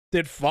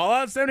Did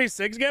Fallout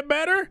 76 get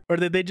better? Or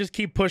did they just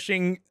keep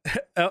pushing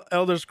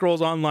Elder Scrolls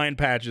Online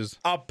patches?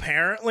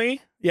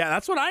 Apparently. Yeah,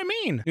 that's what I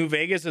mean. New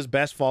Vegas is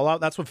best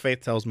Fallout. That's what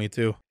Faith tells me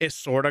too. It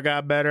sort of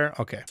got better.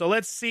 Okay, so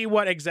let's see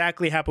what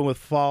exactly happened with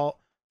Fallout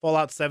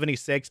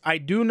 76. I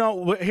do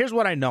know, here's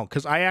what I know,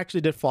 because I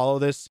actually did follow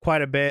this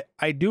quite a bit.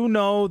 I do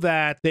know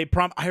that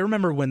I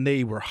remember when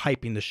they were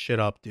hyping the shit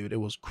up, dude.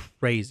 It was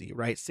crazy,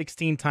 right?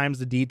 16 times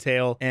the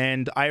detail.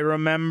 And I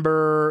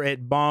remember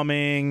it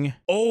bombing.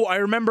 Oh, I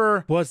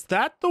remember, was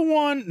that the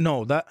one?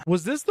 No,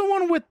 was this the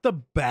one with the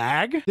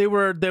bag? They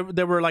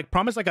were like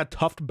promised like a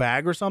tuft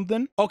bag or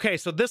something. Okay,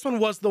 so this one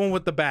was the one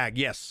with the bag.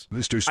 Yes.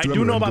 Mr. Strummer, I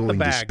do know about the I'm going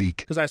to bag speak.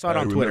 because I saw it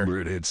on Twitter. I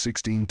remember it had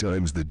 16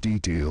 times the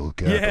detail,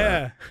 Kappa.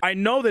 Yeah, I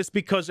know this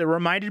because it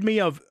reminded me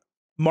of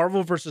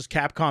Marvel vs.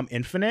 Capcom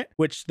Infinite,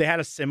 which they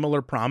had a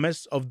similar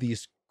promise of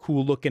these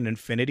cool looking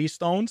Infinity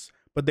Stones,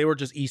 but they were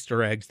just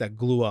Easter eggs that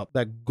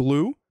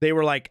glue. They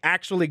were like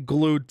actually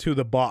glued to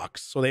the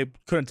box, so they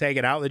couldn't take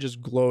it out. They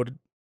just glued.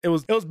 It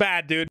was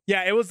bad, dude.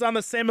 Yeah, it was on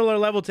the similar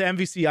level to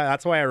MVCI.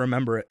 That's why I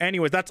remember it.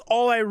 Anyways, that's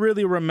all I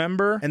really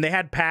remember. And they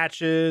had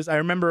patches. I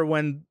remember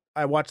when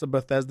I watched the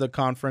Bethesda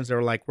conference, they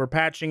were like, we're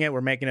patching it,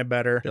 we're making it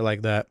better. Shit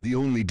like that. The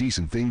only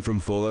decent thing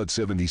from Fallout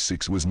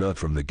 76 was not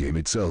from the game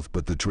itself,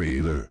 but the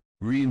trailer.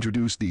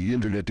 Reintroduced the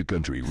internet to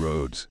country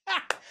roads.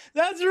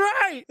 That's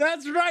right.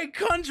 That's right.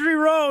 Country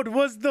Road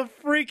was the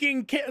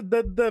freaking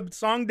the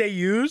song they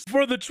used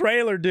for the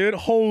trailer, dude.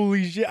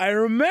 Holy shit. I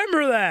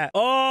remember that.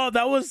 Oh,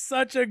 that was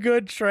such a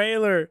good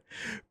trailer.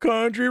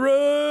 Country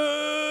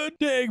Road,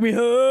 take me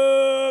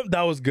home.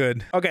 That was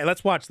good. Okay,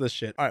 let's watch this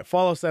shit. All right,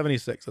 Fallout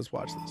 76. Let's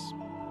watch this.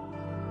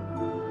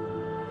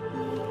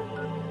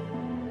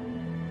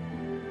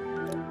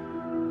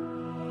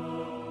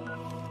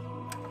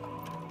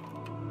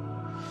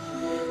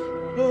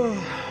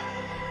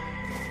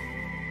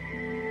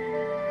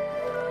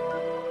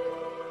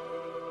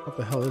 What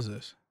the hell is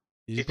this?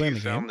 If you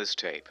found this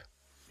tape,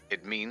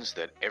 it means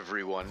that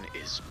everyone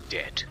is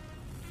dead.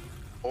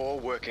 Or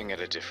working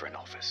at a different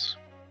office.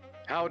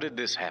 How did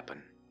this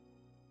happen?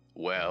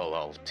 Well,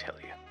 I'll tell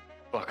you.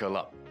 Buckle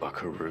up,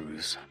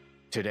 buckaroos.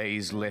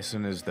 Today's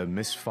lesson is the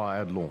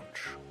misfired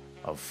launch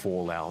of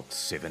Fallout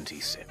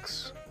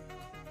 76.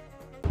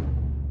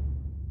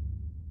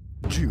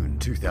 June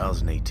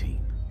 2018.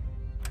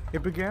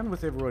 It began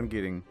with everyone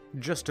getting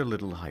just a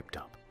little hyped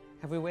up.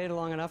 Have we waited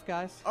long enough,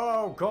 guys?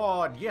 Oh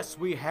God, yes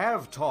we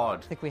have,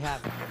 Todd. I think we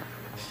have.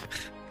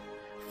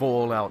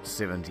 Fallout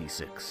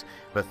 76,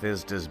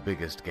 Bethesda's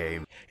biggest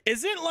game.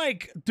 Isn't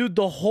like, dude,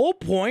 the whole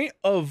point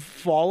of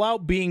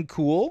Fallout being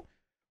cool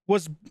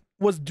was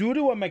due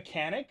to a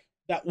mechanic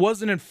that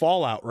wasn't in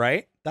Fallout,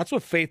 right? That's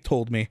what Faith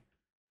told me.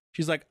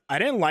 She's like, I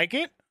didn't like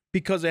it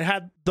because it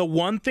had the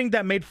one thing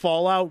that made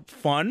Fallout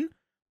fun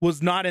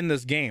was not in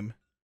this game.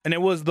 And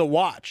it was the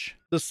watch,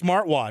 the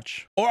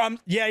smartwatch. Or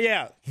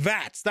yeah,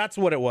 VATS. That's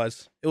what it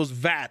was. It was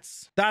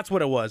VATS. That's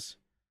what it was.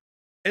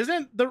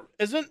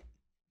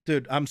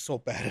 Dude, I'm so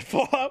bad at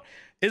Fallout.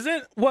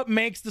 Isn't what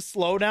makes the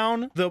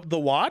slowdown the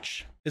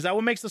watch? Is that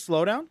what makes the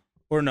slowdown?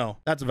 Or no,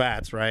 that's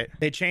VATS, right?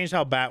 They changed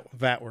how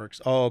VAT works.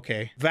 Oh,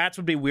 okay. VATS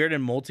would be weird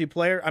in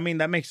multiplayer. I mean,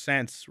 that makes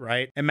sense,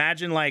 right?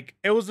 Imagine like,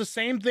 it was the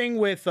same thing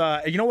with,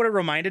 you know what it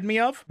reminded me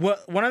of?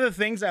 One of the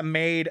things that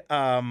made,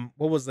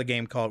 what was the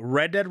game called?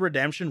 Red Dead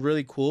Redemption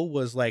really cool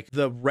was like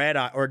the red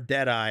eye or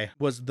dead eye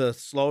was the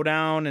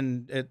slowdown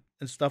and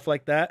stuff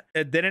like that.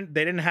 They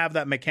didn't have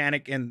that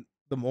mechanic in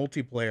the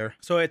multiplayer.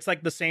 So it's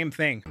like the same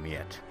thing.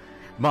 Yet.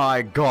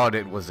 My God,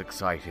 it was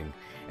exciting.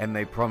 And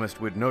they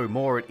promised we'd know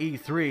more at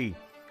E3.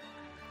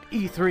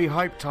 E3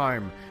 hype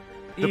time.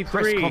 The E3.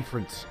 press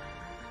conference.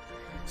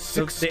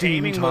 16 the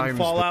aiming times with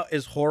Fallout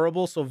is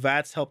horrible, so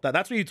VATS helped that.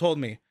 That's what you told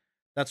me.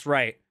 That's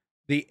right.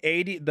 The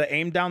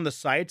aim down the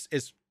sights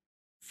is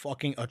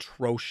fucking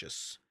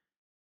atrocious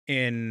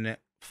in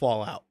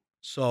Fallout.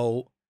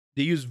 So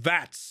they use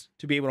VATS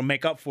to be able to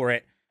make up for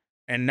it.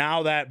 And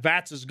now that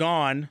VATS is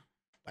gone,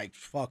 like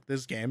fuck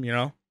this game, you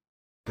know?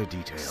 The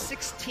detail.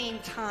 16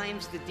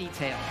 times the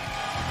detail.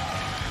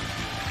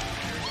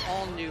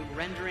 All new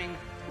rendering,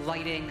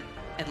 lighting,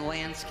 and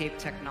landscape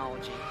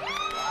technology.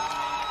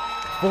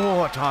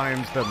 4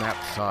 times the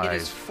map size. It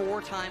is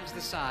 4 times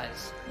the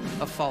size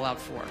of Fallout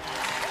 4.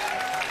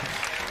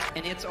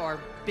 And it's our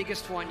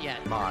biggest one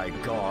yet. My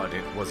God,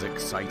 it was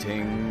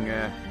exciting.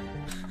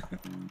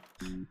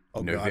 Oh,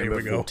 November God, here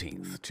we go.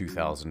 14th,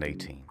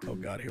 2018. Oh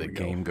God, here The we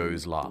go. game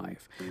goes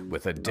live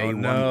with a day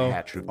one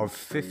patch of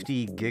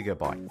 50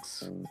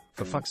 gigabytes.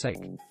 For fuck's sake.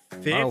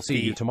 50. I'll see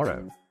you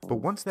tomorrow. But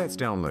once that's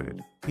downloaded,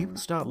 people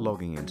start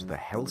logging into the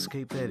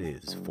hellscape that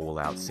is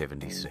Fallout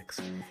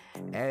 76.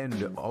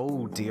 And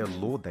oh dear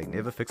lord, they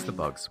never fix the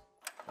bugs.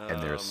 And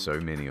there are so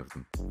many of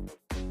them.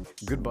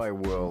 Goodbye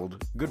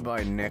world,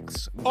 goodbye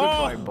necks,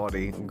 goodbye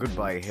body,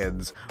 goodbye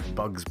heads,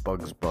 bugs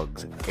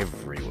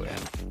everywhere.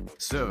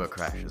 Server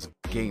crashes,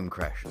 game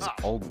crashes,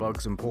 old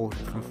bugs imported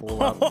from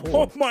Fallout 4.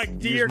 Oh my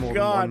dear Use more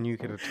God. than one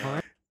nuke at a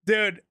time.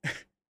 Dude,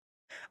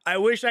 I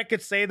wish I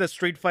could say the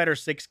Street Fighter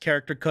 6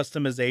 character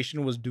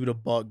customization was due to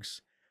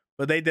bugs,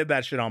 but they did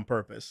that shit on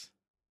purpose.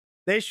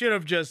 They should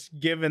have just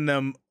given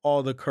them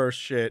all the curse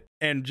shit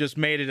and just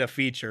made it a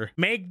feature.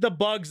 Make the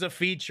bugs a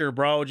feature,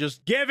 bro.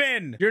 Just give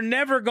in. You're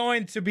never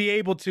going to be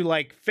able to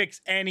like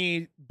fix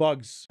any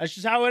bugs. That's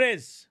just how it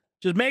is.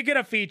 Just make it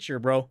a feature,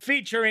 bro.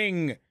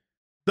 Featuring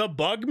the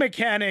bug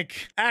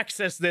mechanic.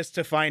 Access this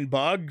to find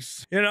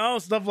bugs. You know,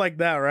 stuff like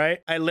that, right?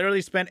 I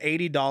literally spent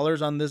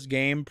 $80 on this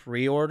game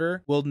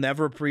pre-order. Will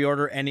never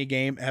pre-order any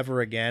game ever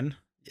again.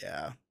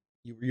 Yeah,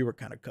 you were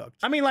kind of cooked.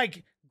 I mean,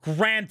 like,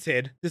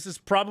 granted, this is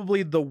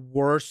probably the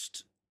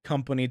worst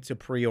company to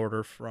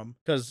pre-order from,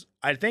 because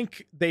I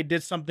think they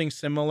did something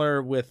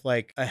similar with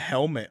like a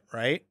helmet,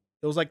 right?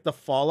 It was like the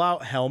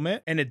Fallout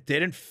helmet and it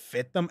didn't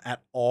fit them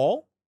at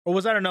all. Or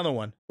was that another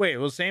one? Wait, it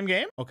was the same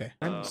game? Okay.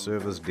 And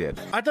servers dead.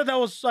 I thought that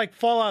was like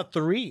Fallout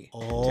 3.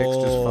 Text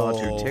is far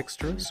too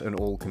texturous and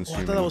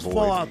all-consuming. I thought that was void.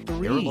 Fallout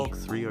 3. Airlock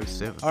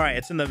 307. All right,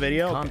 it's in the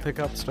video. Can't pick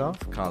up stuff.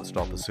 Can't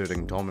stop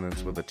asserting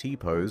dominance with a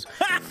T-pose.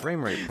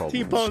 Frame rate problems.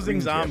 T-posing screen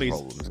tear zombies.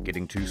 Problems.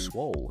 Getting too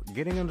swole.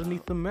 Getting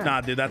underneath the map.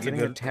 Nah, dude, that's a getting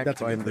good. attacked That's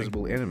a by good thing.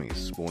 invisible enemies.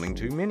 Spawning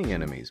too many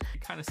enemies.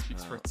 It kind of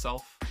speaks for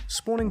itself.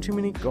 Spawning too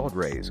many god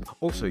rays.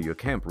 Also, your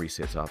camp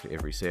resets after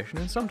every session,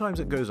 and sometimes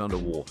it goes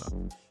underwater.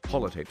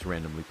 Holotapes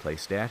randomly play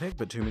static,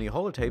 but too many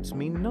holotapes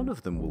mean none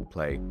of them will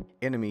play.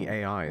 Enemy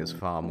AI is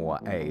far more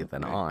A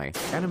than I.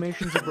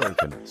 Animations are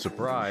broken.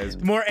 Surprise.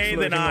 More A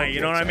than Floating I,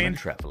 you know what I objects and mean? a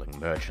traveling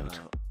merchant.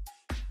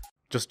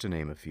 Just to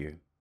name a few.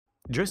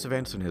 Joseph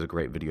Anson has a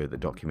great video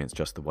that documents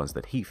just the ones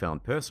that he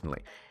found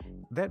personally.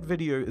 That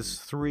video is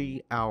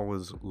 3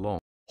 hours long.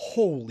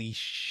 Holy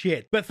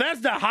shit.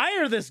 Bethesda,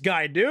 hire this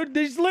guy, dude.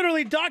 He's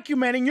literally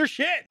documenting your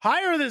shit.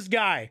 Hire this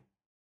guy.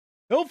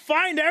 He'll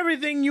find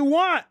everything you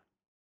want.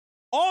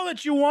 All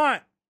that you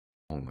want.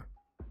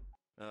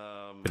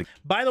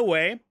 By the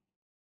way,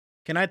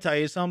 can I tell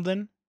you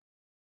something?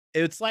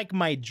 It's like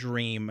my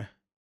dream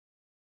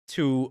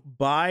to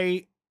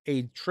buy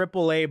a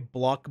AAA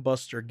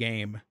blockbuster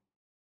game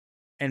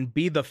and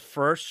be the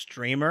first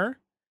streamer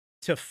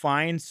to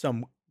find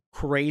some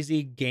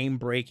crazy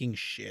game-breaking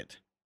shit.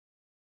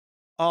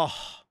 Oh,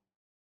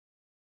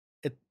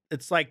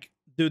 it's like,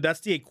 dude, that's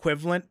the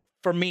equivalent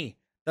for me.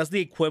 That's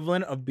the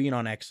equivalent of being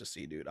on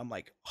ecstasy, dude. I'm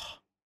like, oh,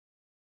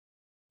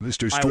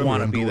 Mr. I Strummer,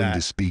 wanna I'm be going that.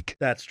 to speak.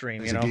 that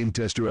stream, As you a know? game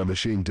tester, I'm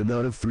ashamed to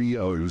not have 3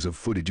 hours of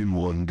footage in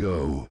one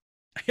go.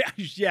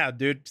 Yeah,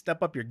 dude,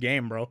 step up your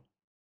game, bro.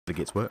 It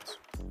gets worse.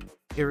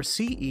 Error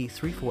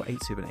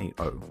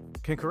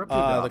CE348780 can corrupt your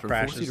The data and force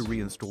crashes. you to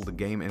reinstall the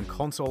game and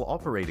console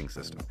operating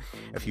system.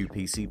 A few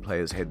PC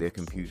players had their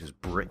computers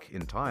brick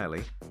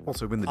entirely.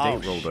 Also, when the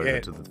date rolled over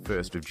shit. to the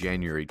 1st of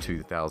January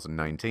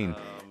 2019,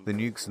 the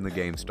nukes in the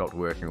game stopped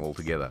working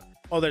altogether.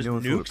 Oh, there's No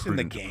one thought it nukes in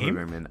the prudent to game?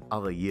 program in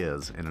other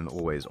years in an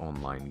always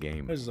online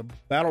game. This is a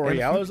battle And a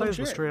royale few or some players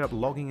were shit. straight up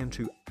logging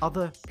into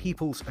other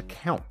people's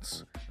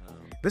accounts.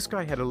 This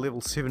guy had a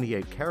level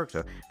 78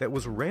 character that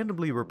was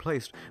randomly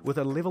replaced with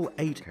a level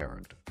 8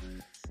 character.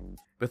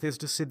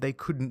 Bethesda said they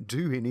couldn't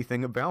do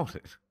anything about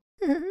it.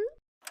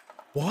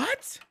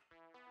 What?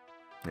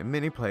 And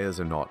many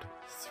players are not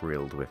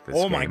thrilled with this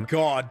Oh game. my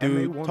god, and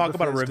they dude. want Talk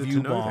about a Bethesda to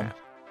review know bomb. that.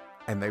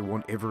 And they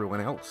want everyone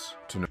else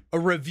to know A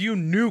review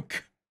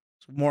nuke.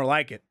 It's more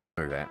like it.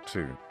 that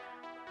too.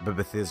 But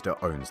Bethesda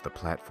owns the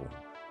platform.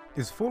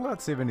 Is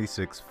Fallout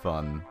 76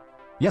 fun?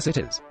 Yes, it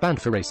is. Banned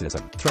for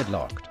racism. Thread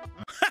locked.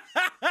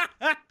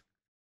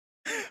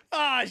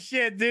 Oh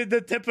shit, dude.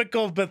 The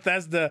typical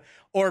Bethesda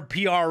or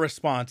PR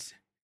response.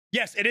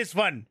 Yes, it is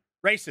fun.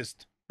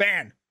 Racist.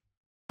 Ban.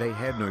 They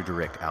had no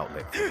direct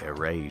outlet for their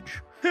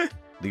rage.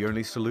 The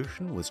only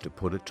solution was to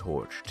put a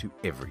torch to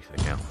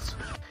everything else.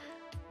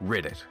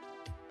 Reddit,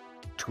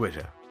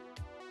 Twitter,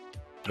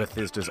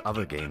 Bethesda's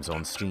other games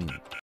on Steam.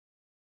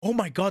 Oh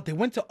my god, they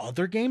went to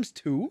other games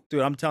too?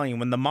 Dude, I'm telling you,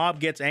 when the mob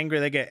gets angry,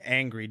 they get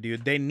angry,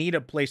 dude. They need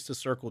a place to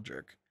circle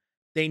jerk.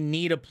 They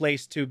need a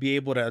place to be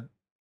able to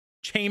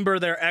chamber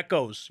their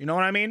echoes. You know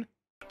what I mean?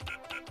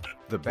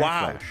 The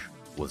Wow.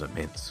 backlash was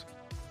immense.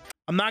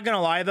 I'm not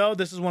gonna lie though,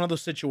 this is one of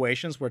those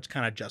situations where it's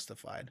kind of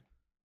justified.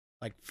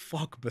 Like,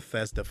 fuck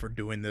Bethesda for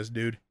doing this,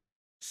 dude.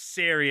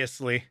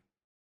 Seriously.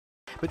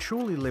 But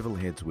surely level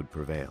heads would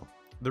prevail.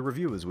 The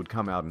reviewers would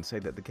come out and say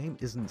that the game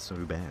isn't so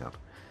bad.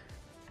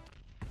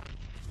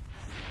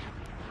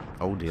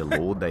 Oh dear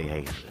lord, they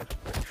hated it.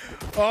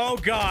 Oh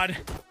god.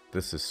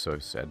 This is so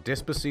sad.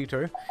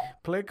 Despacito,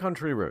 play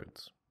Country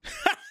Roads.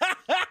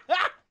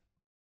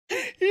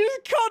 You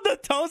just called the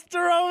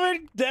toaster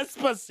oven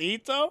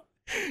Despacito?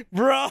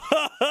 Bro.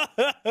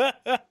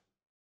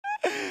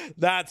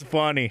 That's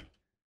funny.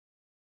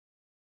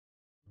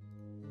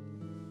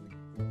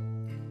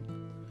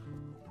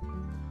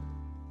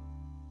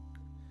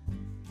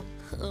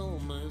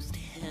 Almost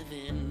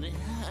heaven,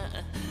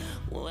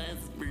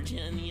 West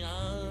Virginia,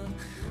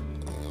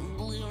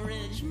 Blue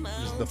Ridge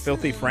Mountains. The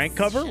Filthy Frank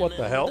cover? What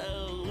the hell?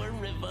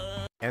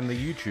 And the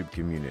YouTube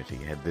community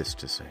had this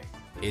to say.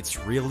 It's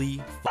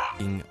really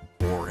f***ing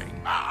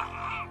boring.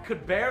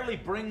 Could barely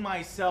bring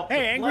myself to Hey,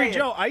 play Angry it.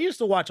 Joe. I used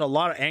to watch a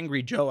lot of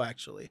Angry Joe,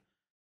 actually.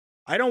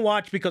 I don't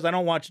watch because I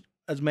don't watch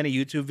as many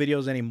YouTube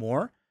videos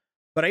anymore,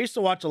 but I used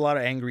to watch a lot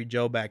of Angry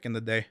Joe back in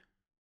the day.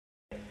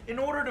 in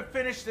order to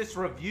finish this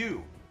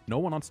review. No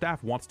one on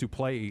staff wants to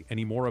play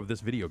any more of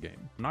this video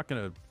game. I'm not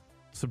going to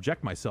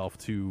subject myself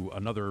to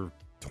another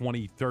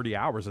 20, 30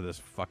 hours of this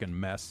fucking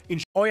mess.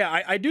 Oh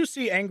yeah, I do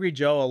see Angry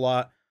Joe a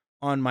lot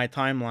on my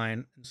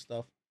timeline and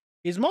stuff.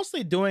 He's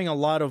mostly doing a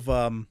lot of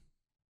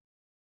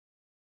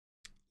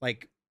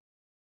like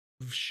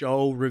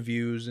show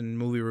reviews and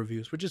movie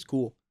reviews, which is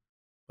cool.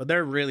 But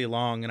they're really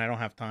long and I don't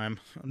have time,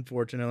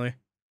 unfortunately.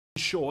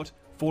 In short,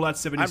 Fallout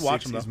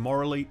 76 them, is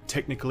morally,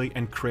 technically,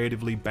 and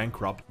creatively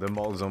bankrupt. The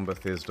mods on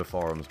Bethesda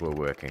forums were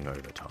working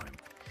overtime.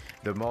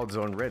 The mods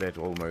on Reddit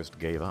almost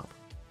gave up.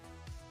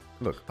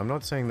 Look, I'm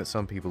not saying that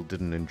some people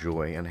didn't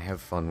enjoy and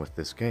have fun with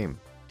this game.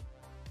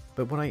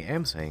 But what I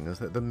am saying is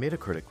that the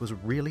Metacritic was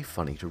really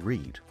funny to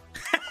read.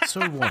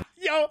 So what?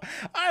 Yo,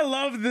 I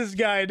love this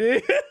guy,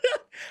 dude.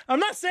 I'm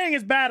not saying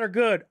it's bad or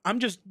good. I'm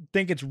just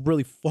think it's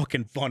really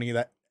fucking funny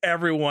that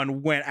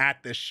everyone went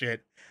at this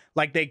shit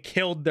like they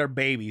killed their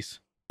babies.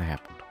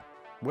 Happened?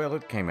 Well,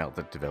 it came out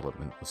that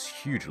development was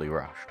hugely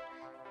rushed.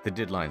 The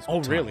deadlines were Oh,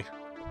 really?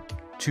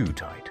 Too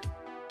tight.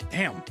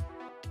 Damn.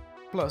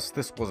 Plus,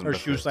 this wasn't Or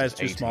shoe size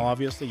too 18. small,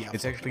 obviously. Yeah.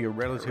 It's actually a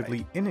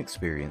relatively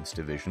inexperienced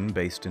division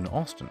based in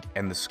Austin,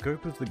 and the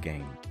scope of the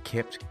game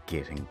kept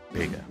getting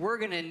bigger. We're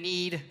gonna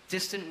need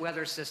distant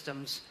weather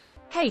systems.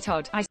 Hey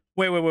Todd,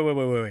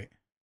 Wait.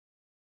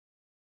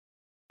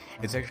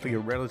 It's actually a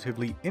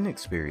relatively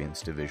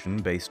inexperienced division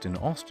based in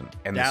Austin,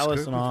 and the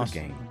Dallas scope and of the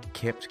Austin. game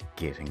kept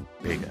getting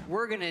bigger.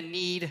 We're gonna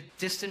need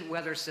distant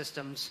weather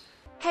systems.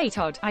 Hey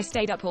Todd, I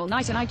stayed up all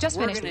night and I just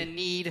We're finished. gonna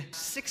need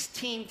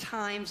 16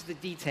 times the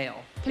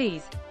detail.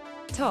 Please,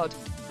 Todd,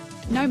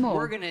 no more.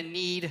 We're gonna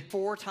need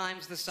 4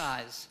 times the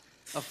size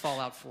of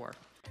Fallout 4.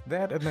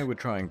 That, and they were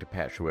trying to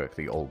patchwork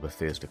the old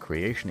Bethesda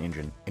creation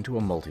engine into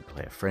a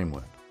multiplayer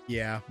framework.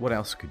 Yeah. What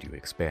else could you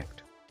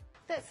expect?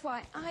 That's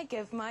why I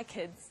give my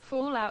kids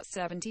Fallout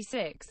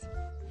 76.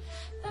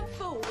 a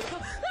full.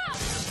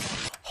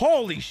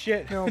 Holy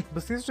shit. Now,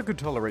 Bethesda could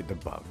tolerate the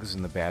bugs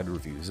and the bad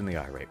reviews and the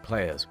irate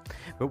players,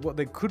 but what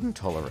they couldn't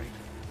tolerate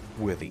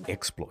were the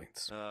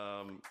exploits.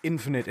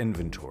 Infinite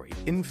inventory,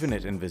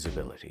 infinite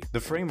invisibility. The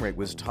frame rate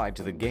was tied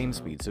to the game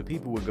speed, so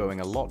people were going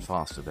a lot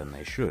faster than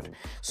they should.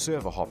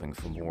 Server hopping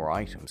for more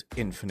items,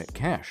 infinite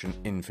cache and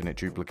infinite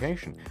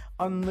duplication,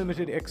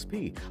 unlimited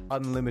XP,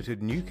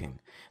 unlimited nuking.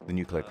 The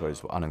nuclear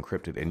codes were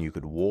unencrypted and you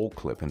could wall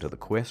clip into the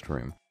quest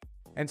room.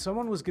 And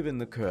someone was given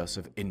the curse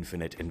of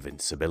infinite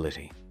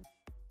invincibility.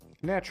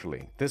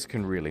 Naturally, this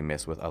can really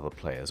mess with other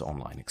players'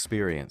 online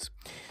experience.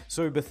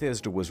 So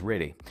Bethesda was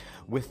ready,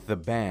 with the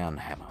ban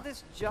hammer,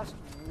 This just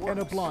and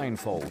a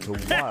blindfold to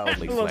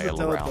wildly I love the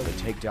flail around teleport. and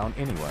take down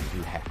anyone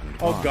who happened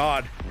Oh by.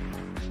 God.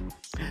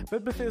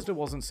 But Bethesda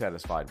wasn't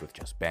satisfied with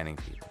just banning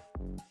people.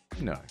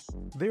 No,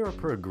 they're a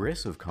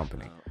progressive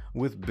company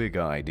with big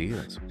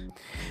ideas.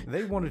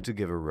 They wanted to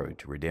give a road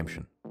to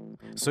redemption.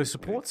 So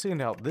support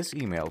sent out this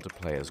email to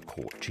players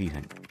caught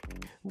cheating.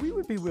 We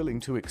would be willing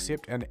to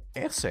accept an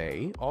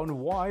essay on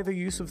why the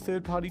use of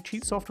third-party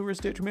cheat software is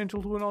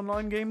detrimental to an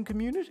online game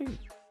community.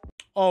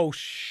 Oh,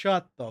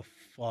 shut the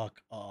fuck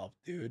up,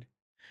 dude.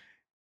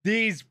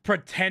 These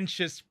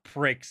pretentious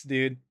pricks,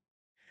 dude.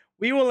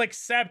 We will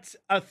accept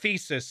a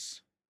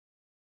thesis.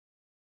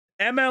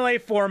 MLA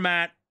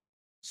format,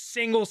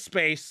 single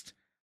spaced,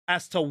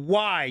 as to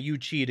why you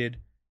cheated,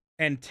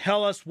 and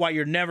tell us why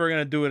you're never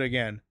gonna do it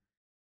again.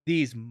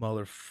 These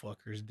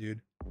motherfuckers,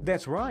 dude.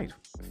 That's right.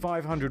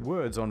 500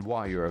 words on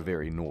why you're a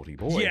very naughty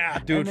boy. Yeah,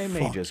 dude, And they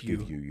may fuck just you.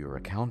 give you your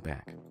account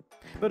back.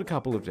 But a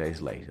couple of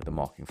days later, the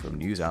mocking from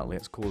news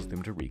outlets caused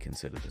them to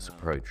reconsider this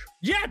approach.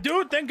 Yeah,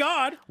 dude, thank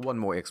God. One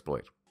more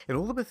exploit. In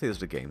all the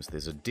Bethesda games,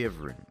 there's a dev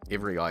room.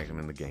 Every item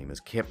in the game is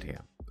kept here.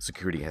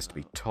 Security has to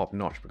be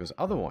top-notch because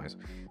otherwise,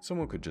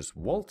 someone could just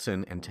waltz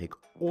in and take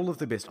all of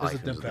the best There's a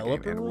items of the game,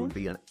 developer and it room? would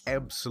be an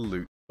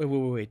absolute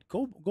Wait.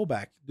 Go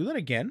back. Do that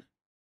again.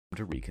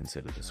 to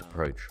reconsider this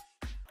approach.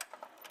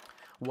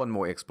 One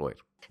more exploit.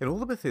 In all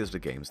the Bethesda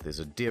games, there's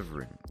a dev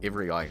room.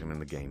 Every item in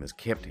the game is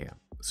kept here.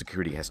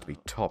 Security has to be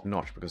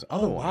top-notch because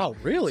otherwise, wow,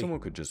 really? someone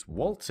could just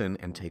waltz in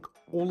and take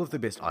all of the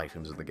best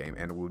items of the game,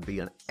 and it would be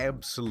an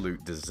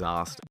absolute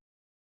disaster.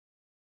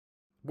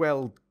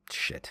 Well,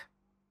 shit.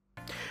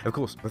 Of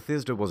course,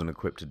 Bethesda wasn't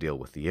equipped to deal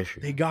with the issue.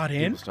 They got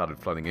in? People started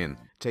flooding in,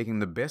 taking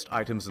the best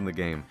items in the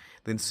game,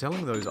 then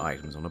selling those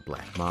items on a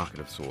black market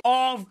of sorts.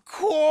 Of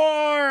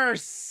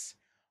course.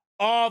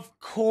 Of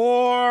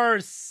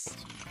course.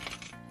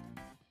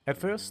 At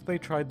first, they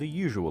tried the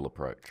usual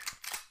approach,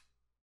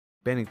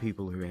 banning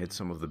people who had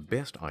some of the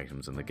best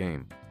items in the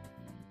game.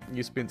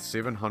 You spent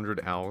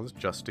 700 hours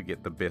just to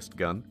get the best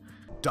gun?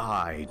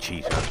 Die,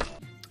 cheater!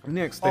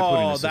 Next, they put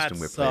in a system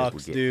where players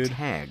would get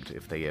tagged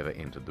if they ever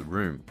entered the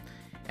room,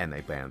 and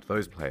they banned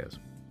those players.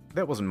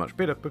 That wasn't much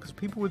better because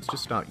people would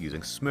just start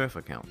using Smurf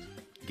accounts.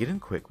 Get in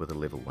quick with a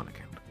level 1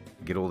 account,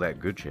 get all that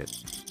good shit,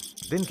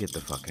 then get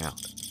the fuck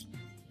out.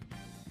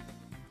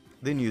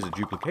 Then use a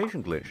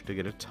duplication glitch to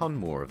get a ton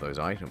more of those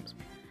items.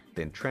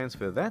 Then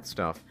transfer that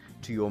stuff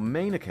to your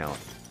main account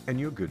and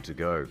you're good to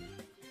go.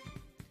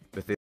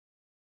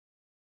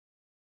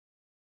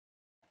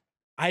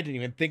 I didn't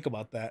even think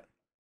about that.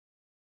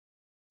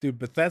 Dude,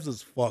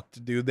 Bethesda's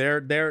fucked, dude.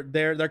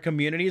 Their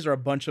communities are a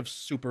bunch of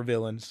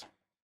supervillains.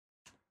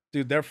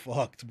 Dude, they're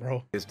fucked,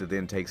 bro. Bethesda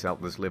then takes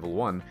out this level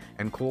 1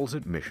 and calls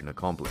it mission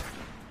accomplished.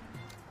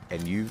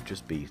 And you've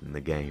just beaten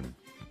the game.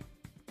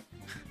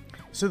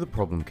 So the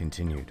problem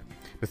continued.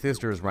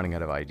 Bethesda is running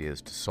out of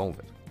ideas to solve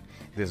it.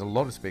 There's a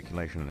lot of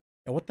speculation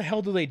And what the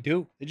hell do? They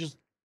just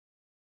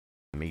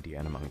in the media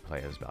and among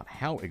players about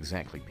how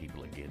exactly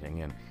people are getting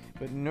in,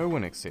 but no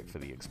one except for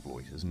the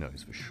exploiters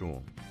knows for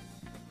sure.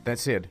 That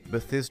said,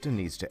 Bethesda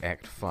needs to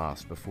act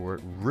fast before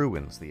it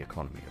ruins the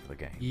economy of the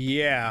game.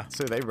 Yeah.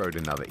 So they wrote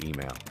another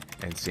email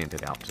and sent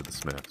it out to the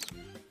Smurfs.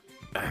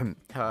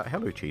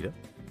 Hello, Cheetah.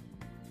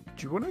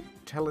 Do you want to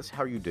tell us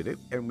how you did it,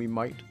 and we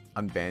might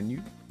unban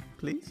you,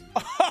 please?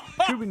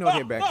 Should we not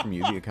hear back from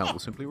you, the account will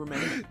simply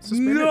remain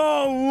suspended.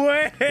 No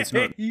way! It's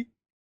not.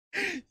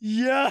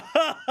 Yeah.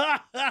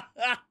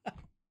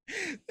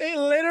 They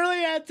literally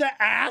had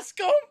to ask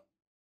him?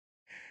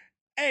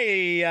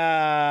 Hey,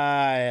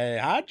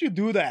 how'd you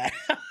do that?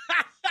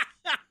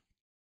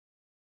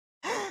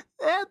 They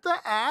had to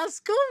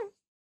ask him?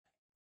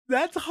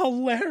 That's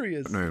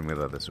hilarious. I don't know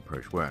whether this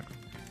approach worked,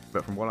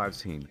 but from what I've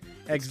seen,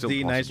 it's still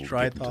XD, nice possible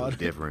try, to get into Todd. the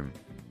dev room.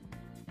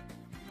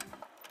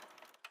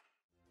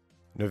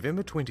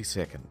 November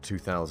 22nd,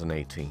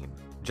 2018.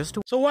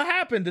 So what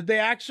happened? Did they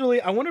actually?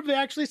 I wonder if they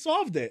actually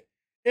solved it.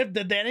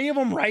 Did any of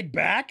them write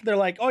back? They're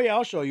like, oh yeah,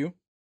 I'll show you.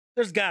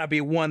 There's gotta be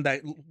one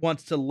that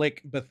wants to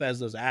lick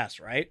Bethesda's ass,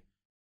 right?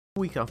 A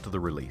week after the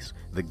release,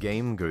 the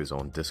game goes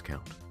on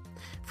discount.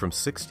 From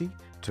 $60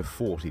 to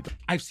 $40.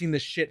 I've seen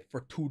this shit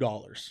for $2.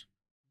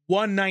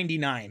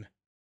 $1.99.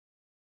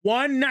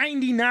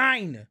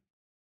 $1.99.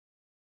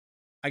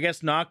 I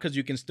guess not, because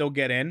you can still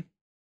get in.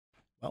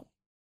 Well.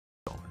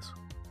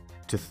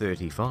 To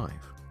 $35.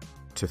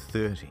 To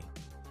 $30.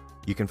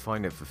 You can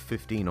find it for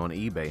 $15 on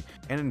eBay,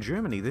 and in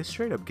Germany, they're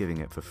straight up giving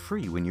it for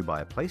free when you buy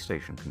a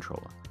PlayStation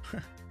controller.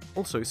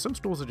 Also, some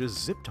stores are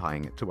just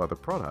zip-tying it to other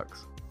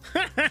products.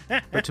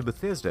 But to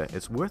Bethesda,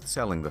 it's worth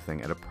selling the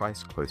thing at a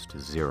price close to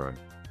zero,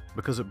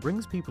 because it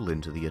brings people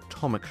into the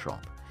atomic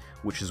shop,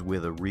 which is where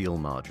the real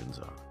margins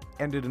are,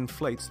 and it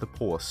inflates the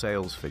poor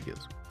sales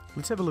figures.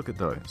 Let's have a look at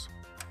those.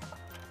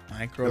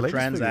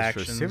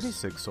 Microtransactions. The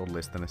 76 sold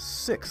less than a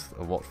sixth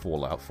of what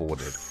Fallout 4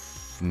 did.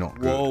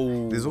 Not good.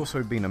 Whoa. There's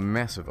also been a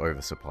massive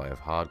oversupply of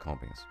hard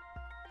copies.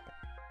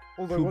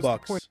 Although, $2. what's the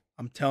point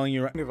I'm telling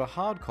you right of a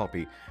hard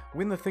copy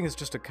when the thing is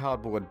just a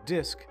cardboard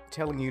disc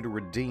telling you to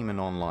redeem an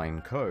online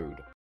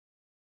code?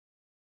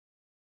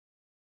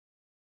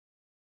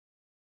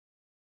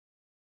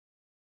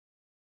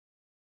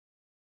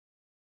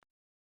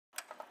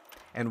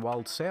 And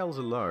while sales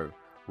are low,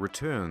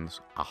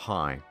 returns are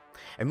high.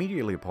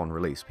 Immediately upon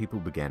release, people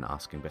began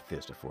asking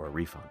Bethesda for a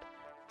refund.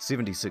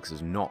 76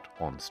 is not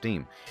on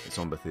Steam, it's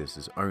on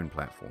Bethesda's own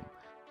platform.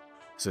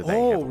 So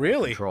they have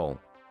really? control.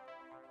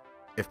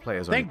 If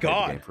players only Thank play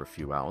God. the game for a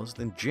few hours,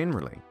 then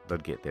generally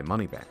they'd get their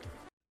money back.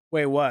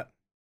 Wait, what?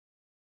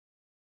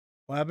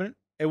 What happened?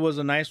 It was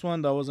a nice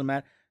one. That wasn't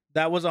mad.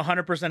 That was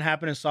 100%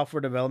 happen in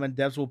software development.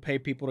 Devs will pay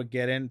people to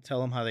get in,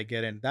 tell them how they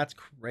get in. That's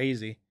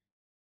crazy.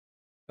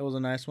 It was a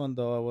nice one,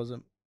 though. I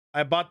wasn't.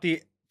 I bought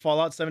the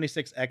Fallout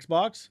 76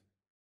 Xbox.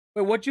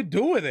 Wait, what'd you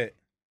do with it?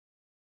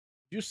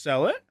 Did you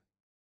sell it?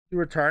 You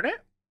return it?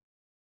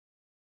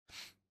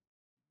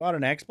 Bought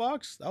an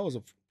Xbox? That was,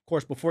 of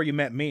course, before you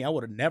met me. I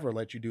would have never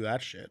let you do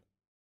that shit.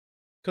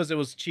 Because it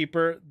was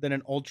cheaper than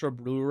an Ultra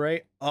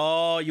Blu-ray.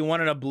 Oh, you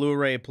wanted a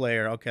Blu-ray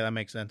player. Okay, that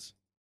makes sense.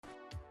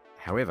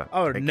 However,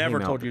 I would have it never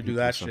came out told you to do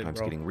people that are shit, sometimes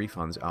bro. getting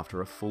refunds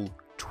after a full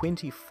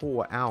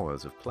 24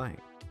 hours of play.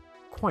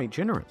 Quite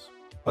generous.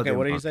 But Okay, then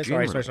what did you say?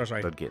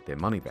 Sorry. They'd get their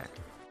money back.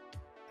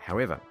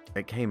 However,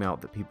 it came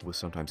out that people were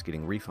sometimes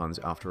getting refunds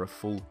after a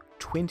full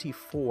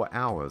 24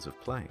 hours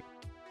of play.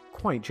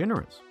 Quite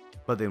generous.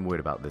 But then word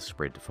about this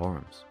spread to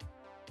forums.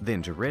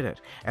 Then to Reddit.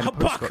 And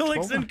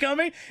Apocalypse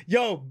incoming?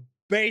 Yo,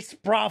 base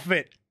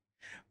profit.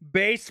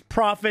 Base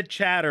profit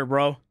chatter,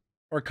 bro.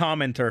 Or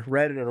commenter,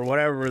 Reddit, or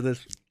whatever the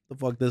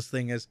fuck this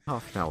thing is.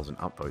 5,000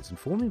 upvotes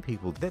informing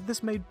people that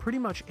this made pretty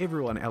much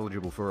everyone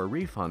eligible for a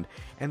refund,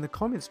 and the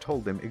comments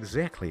told them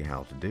exactly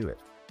how to do it.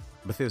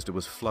 Bethesda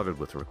was flooded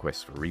with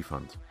requests for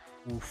refunds.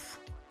 Oof.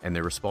 And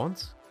their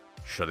response?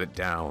 Shut it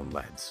down,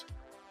 lads.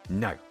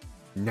 No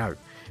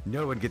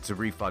one gets a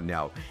refund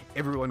now.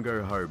 Everyone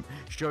go home.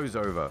 Show's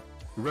over.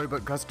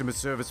 Robot customer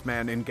service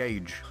man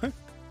engage.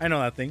 I know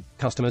that thing.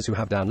 Customers who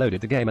have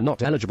downloaded the game are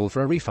not eligible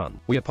for a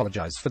refund. We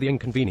apologize for the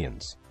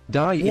inconvenience.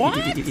 What?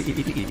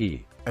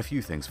 A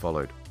few things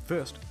followed.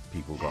 First,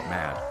 people got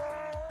mad.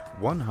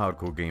 One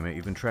hardcore gamer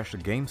even trashed a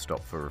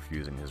GameStop for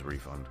refusing his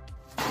refund.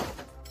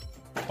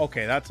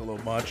 Okay, that's a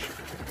little much.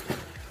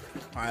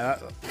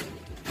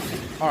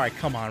 Alright,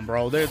 come on,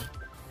 bro.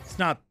 It's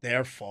not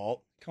their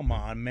fault. Come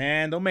on,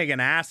 man. Don't make an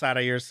ass out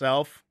of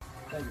yourself.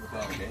 Thank you for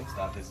calling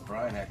GameStop. This is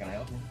Brian. How can I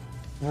help you?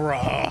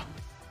 Bruh.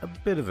 A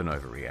bit of an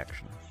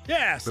overreaction.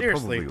 Yeah,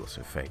 seriously. But probably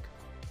also fake.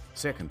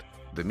 Second,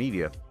 the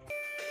media.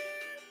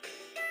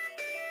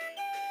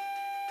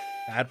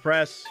 Bad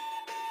press.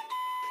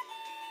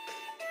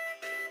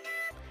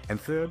 And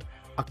third,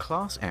 a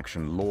class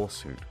action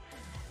lawsuit.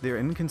 Their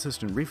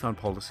inconsistent refund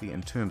policy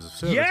and terms of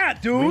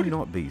service may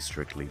not be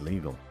strictly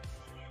legal.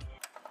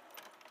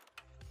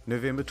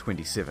 November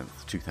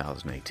 27th,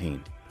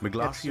 2018.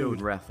 McGlacio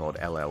and Rathod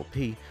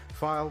LLP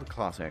filed a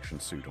class action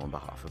suit on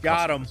behalf of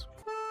customers.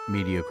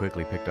 Media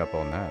quickly picked up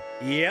on that.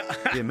 Yeah.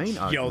 Their main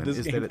argument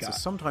is that it's a got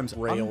sometimes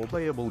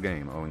unplayable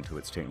game owing to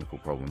its technical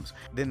problems.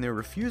 Then they're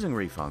refusing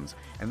refunds,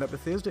 and that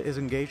Bethesda is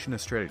engaged in a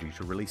strategy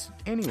to release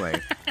it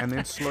anyway, and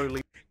then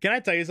slowly... Can I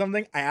tell you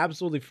something? I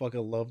absolutely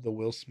fucking love the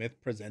Will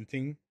Smith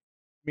presenting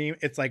meme.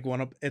 It's like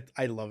one of it.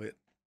 I love it.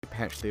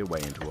 ...patch their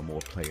way into a more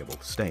playable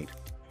state.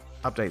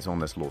 Updates on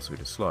this lawsuit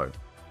are slow,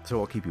 so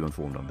I'll keep you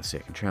informed on the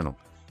second channel.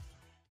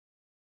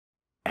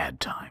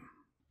 Ad time.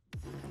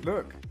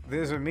 Look,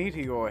 there's a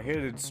meteor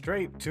headed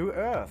straight to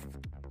Earth.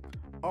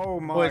 Oh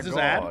my Wait, is this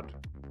god. ad?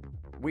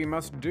 We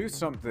must do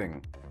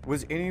something.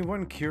 Was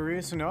anyone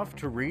curious enough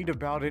to read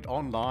about it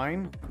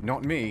online?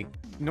 Not me.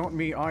 Not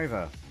me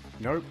either.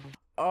 Nope.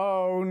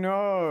 Oh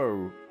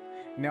no.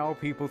 Now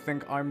people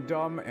think I'm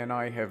dumb and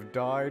I have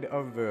died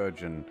a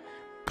virgin.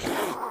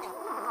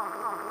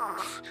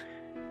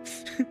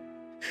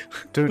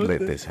 Don't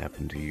let this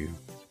happen to you.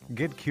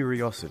 Get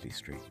Curiosity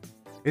Stream.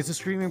 It's a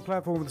streaming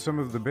platform with some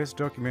of the best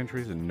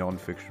documentaries and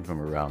non-fiction from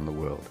around the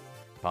world.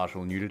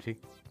 Partial nudity?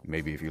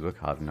 Maybe if you look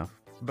hard enough.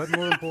 But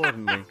more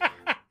importantly...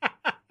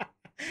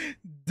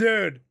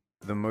 Dude!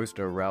 The most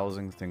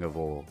arousing thing of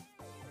all.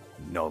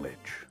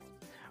 Knowledge.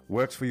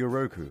 Works for your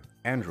Roku,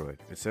 Android,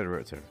 etc.,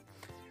 etc.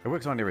 It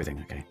works on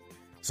everything, okay?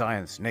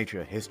 Science,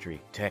 nature,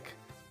 history, tech,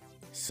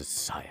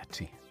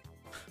 society.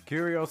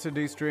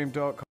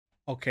 CuriosityStream.com.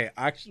 Okay,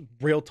 actually,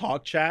 real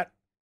talk, chat.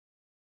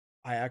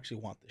 I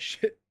actually want this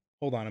shit.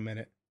 Hold on a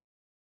minute.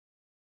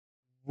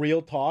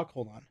 Real talk.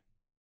 Hold on.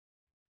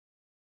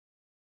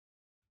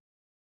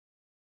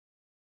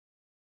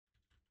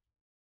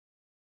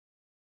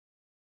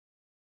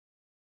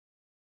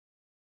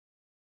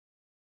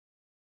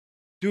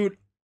 Dude,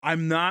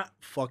 I'm not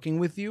fucking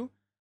with you.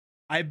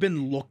 I've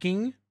been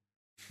looking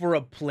for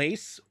a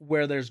place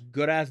where there's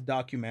good ass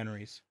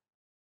documentaries.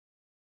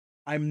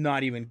 I'm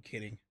not even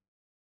kidding.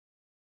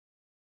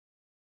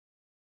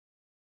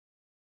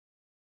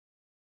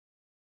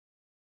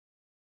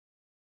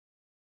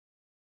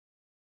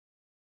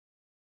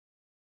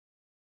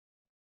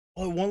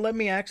 Oh, it won't let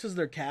me access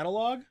their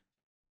catalog?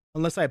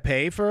 Unless I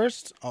pay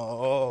first?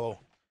 Oh.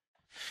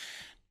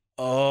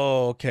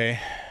 Oh, okay.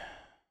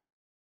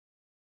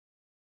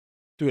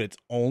 Dude, it's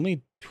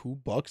only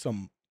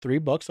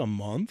 $3 a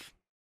month?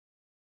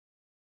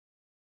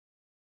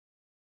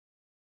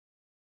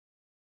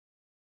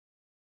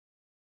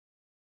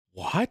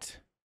 What?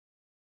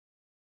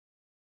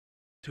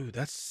 Dude,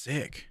 that's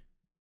sick.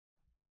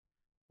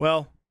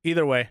 Well,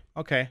 either way,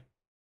 okay.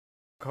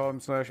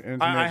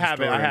 I have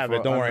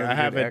it. Don't worry, I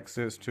have it.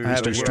 Access to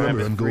Mr.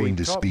 Strummer, I'm going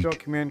to speak.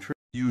 Documentary.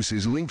 Use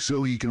his link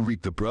so he can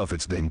reap the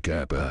profits then,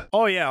 Kappa.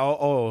 Oh, yeah.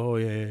 Oh,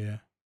 yeah.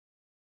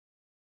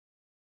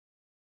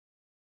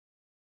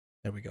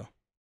 There we go.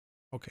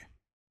 Okay.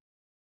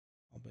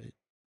 I'll go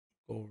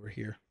over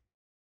here.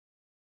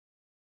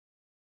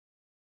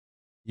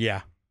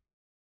 Yeah.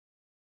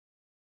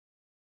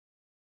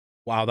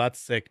 Wow, that's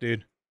sick,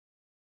 dude.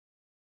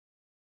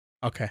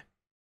 Okay.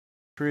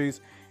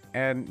 Trees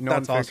and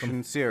non-fiction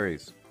awesome.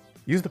 series.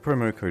 Use the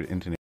promo code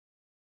internet.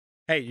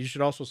 Hey, you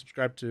should also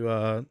subscribe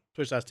to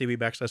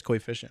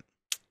twitch.tv/Koefficient.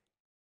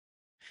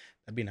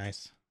 That'd be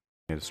nice.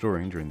 A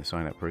story during the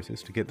sign-up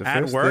process to get the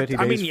Ad first work? 30 days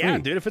I mean, yeah,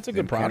 free. dude, if it's a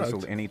good Then product.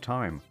 cancel any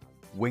time.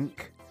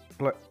 Wink.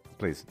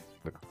 Please,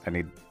 look, I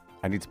need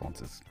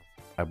sponsors.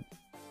 I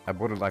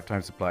bought a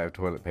lifetime supply of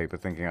toilet paper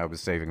thinking I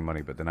was saving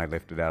money, but then I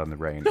left it out in the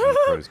rain and the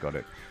pros got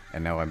it,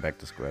 and now I'm back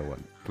to square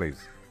one.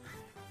 Please.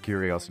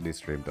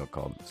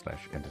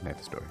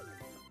 CuriosityStream.com/internet story.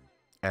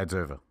 Ads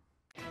over.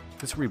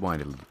 Let's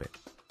rewind a little bit.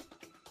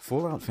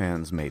 Fallout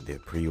fans made their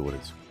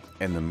pre-orders,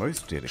 and the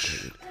most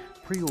dedicated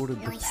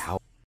pre-ordered the power.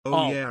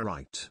 Oh, yeah,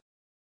 right.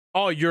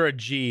 Oh, you're a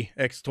G,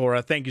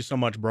 Xtora. Thank you so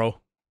much, bro.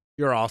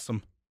 You're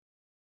awesome.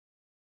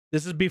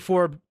 This is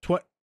before...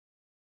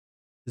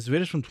 This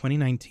video is from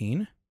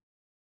 2019?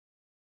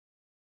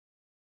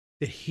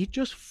 Did he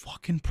just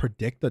fucking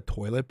predict the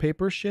toilet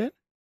paper shit?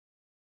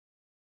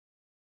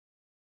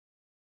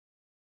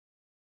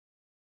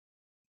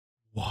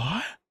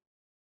 What?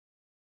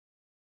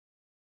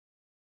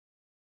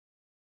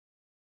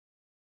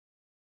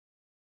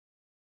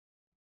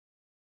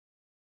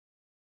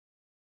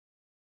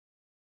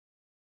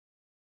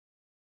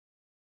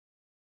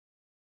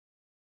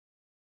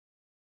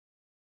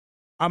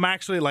 I'm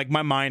actually like,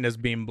 my mind is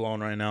being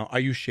blown right now.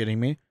 Are you shitting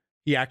me?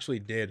 He actually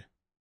did.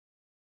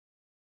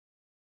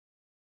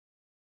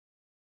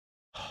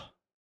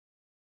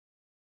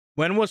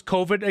 When was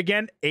COVID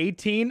again?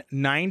 18?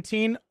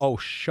 19? Oh,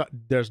 shut.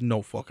 There's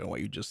no fucking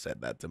way you just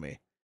said that to me.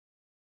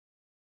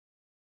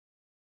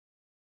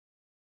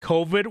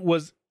 COVID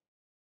was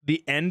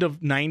the end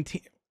of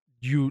 19.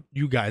 You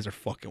guys are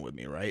fucking with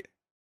me, right?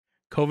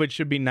 COVID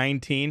should be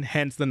 19,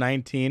 hence the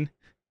 19.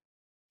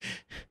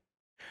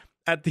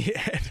 At the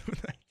end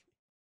of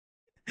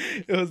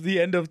It was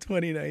the end of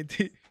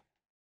 2019.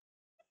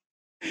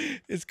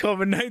 It's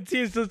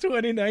COVID-19 since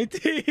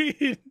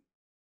 2019.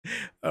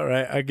 All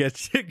right, I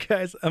get you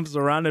guys. I'm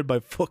surrounded by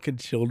fucking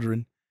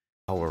children.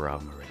 Power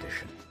Armor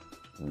Edition.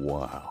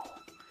 Wow.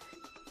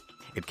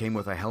 It came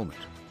with a helmet,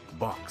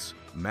 box,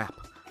 map,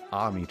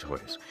 army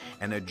toys,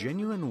 and a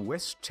genuine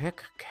West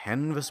Tech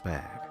canvas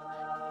bag.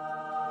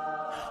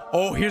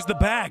 Oh, here's the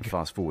bag.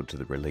 Fast forward to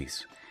the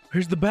release.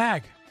 Here's the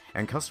bag.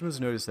 And customers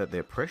noticed that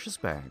their precious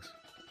bags,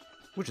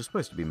 which are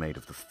supposed to be made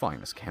of the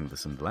finest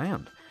canvas in the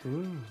land,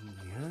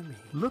 yummy.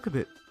 look a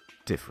bit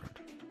different.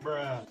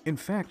 Bruh. In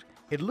fact,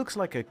 it looks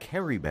like a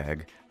carry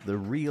bag the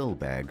real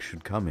bag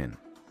should come in.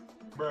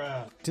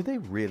 Bruh. Did they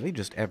really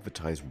just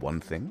advertise one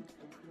thing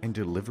and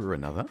deliver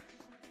another?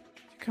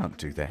 You can't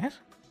do that.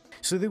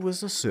 So there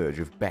was a surge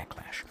of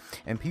backlash,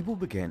 and people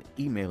began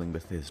emailing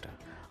Bethesda,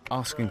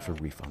 asking for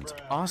refunds,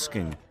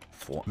 asking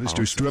for Mr.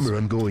 answers. Strummer,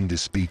 I'm going to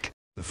speak.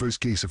 The first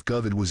case of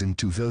COVID was in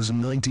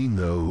 2019,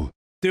 though.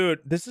 Dude,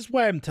 this is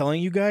why I'm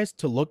telling you guys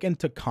to look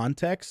into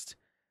context,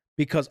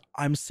 because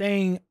I'm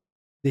saying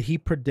that he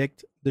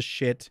predict the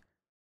shit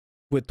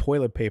with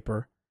toilet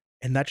paper,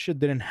 and that shit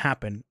didn't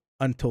happen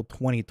until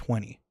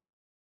 2020.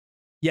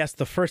 Yes,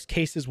 the first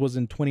cases was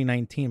in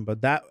 2019, but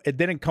it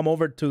didn't come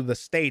over to the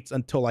States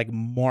until like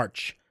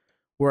March,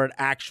 where it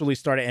actually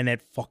started, and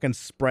it fucking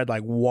spread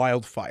like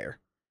wildfire.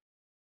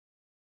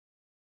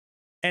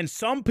 And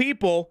some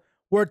people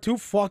were too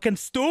fucking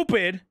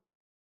stupid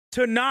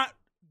to not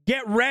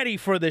get ready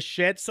for this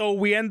shit, so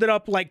we ended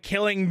up like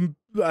killing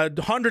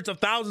hundreds of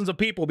thousands of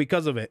people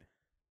because of it.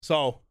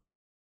 So,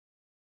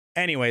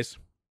 anyways.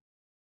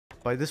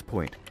 By this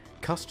point,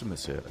 customer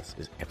service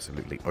is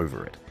absolutely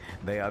over it.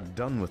 They are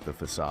done with the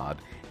facade,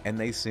 and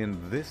they send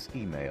this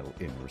email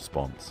in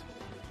response.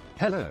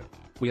 Hello.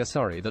 We are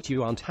sorry that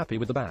you aren't happy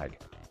with the bag.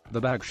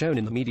 The bag shown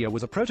in the media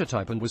was a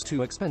prototype and was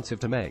too expensive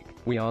to make.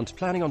 We aren't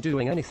planning on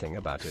doing anything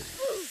about it.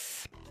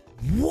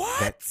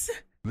 What?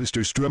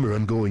 Mr. Strummer,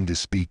 I'm going to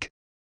speak.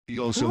 He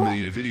also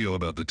made a video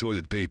about the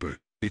toilet paper.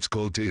 It's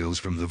called Tales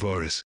from the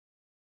Virus.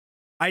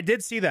 I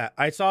did see that.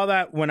 I saw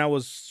that when I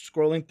was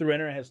scrolling through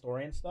Internet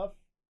Historian stuff.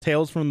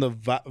 Tales from the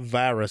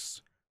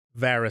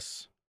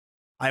virus.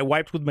 I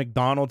wiped with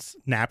McDonald's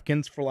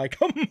napkins for like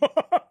a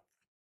month.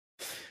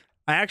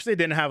 I actually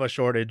didn't have a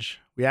shortage.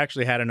 We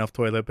actually had enough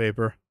toilet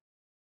paper.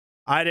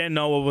 I didn't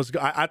know what was...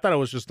 I thought it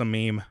was just a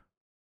meme.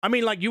 I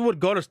mean, like, you would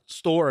go to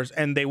stores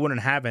and they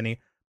wouldn't have any,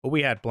 but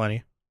we had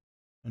plenty.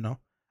 You know?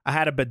 I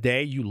had a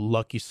bidet, you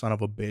lucky son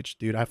of a bitch,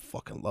 dude. I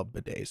fucking love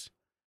bidets.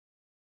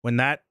 When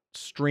that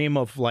stream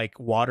of, like,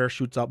 water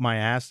shoots up my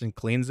ass and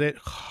cleans it,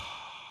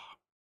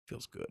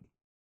 feels good.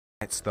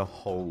 That's the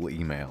whole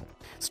email.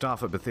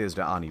 Staff at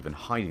Bethesda aren't even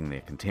hiding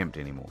their contempt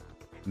anymore.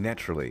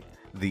 Naturally,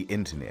 the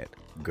internet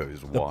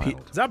goes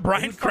wild. Is that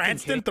Bryan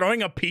Cranston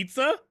throwing a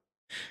pizza?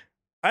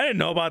 I didn't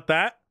know about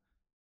that.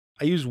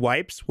 I use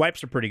wipes.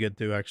 Wipes are pretty good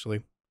too,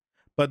 actually.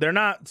 But they're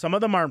not, some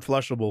of them aren't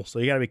flushable, so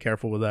you gotta be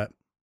careful with that.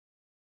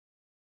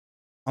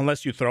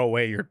 Unless you throw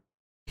away your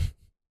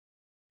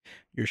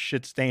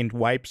shit-stained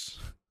wipes.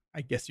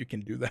 I guess you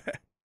can do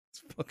that.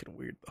 It's fucking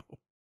weird,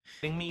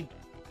 though. Me?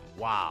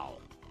 Wow.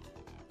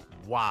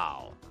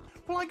 Wow.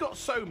 Well, I got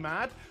so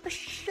mad, I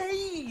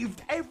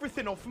shaved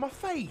everything off my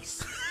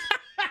face.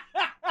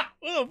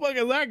 What the fuck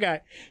is that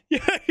guy?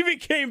 Yeah, he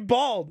became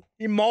bald.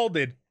 He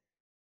molded.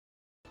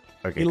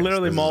 Okay, he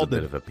literally this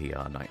molded. is a bit of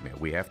a PR nightmare.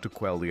 We have to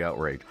quell the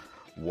outrage.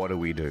 What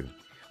do?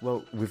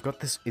 Well, we've got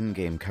this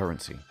in-game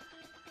currency.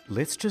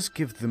 Let's just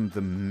give them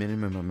the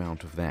minimum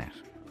amount of that.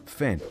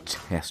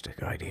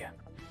 Fantastic idea.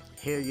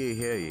 Hear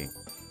ye.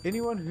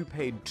 Anyone who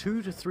paid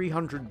 $200 to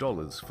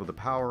 $300 for the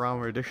Power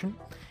Armor Edition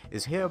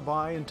is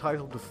hereby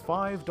entitled to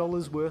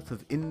 $5 worth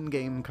of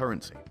in-game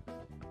currency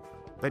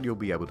that you'll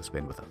be able to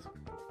spend with us.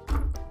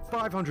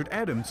 500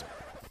 atoms?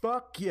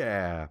 Fuck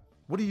yeah!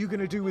 What are you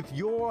gonna do with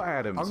your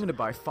atoms? I'm gonna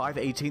buy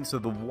 5/18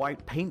 of the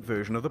white paint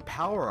version of the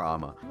Power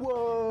Armor.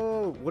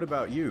 Whoa! What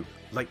about you?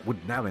 Light wood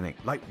laminate,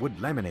 light wood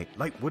laminate,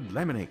 light wood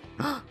laminate.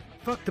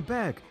 Fuck the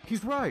bag!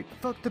 He's right!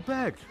 Fuck the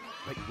bag!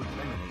 Light wood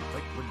laminate,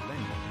 light wood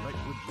laminate,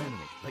 light wood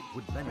laminate, light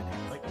wood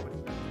laminate, light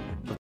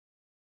wood...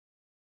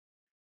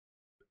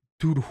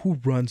 Dude, who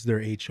runs their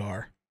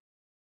HR?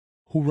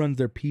 Who runs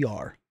their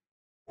PR?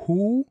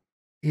 Who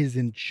is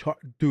in charge?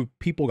 Dude,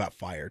 people got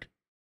fired.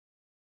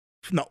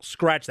 No,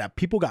 scratch that.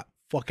 People got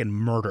fucking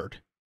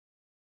murdered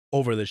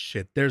over this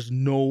shit. There's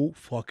no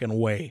fucking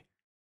way.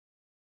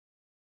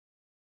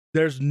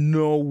 There's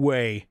no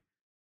way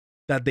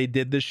that they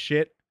did this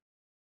shit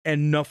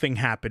and nothing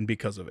happened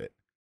because of it.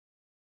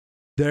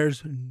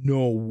 There's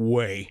no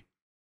way.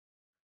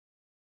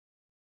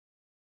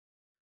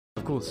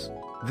 Of course,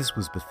 this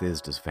was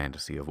Bethesda's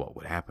fantasy of what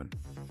would happen.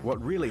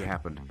 What really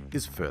happened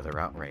is further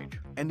outrage,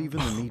 and even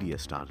the media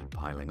started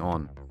piling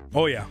on.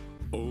 Oh yeah.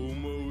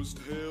 Almost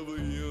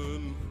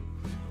heaven,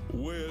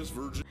 West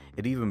Virginia.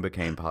 It even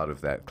became part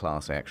of that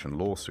class action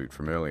lawsuit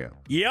from earlier.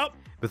 Yep.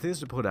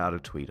 Bethesda put out a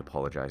tweet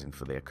apologizing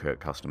for their curt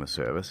customer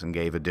service and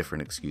gave a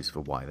different excuse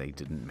for why they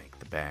didn't make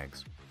the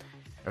bags.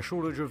 A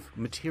shortage of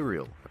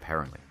material,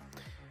 apparently.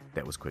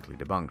 That was quickly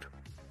debunked,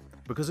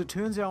 because it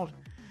turns out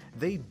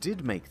they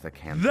did make the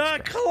canvas The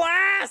bag.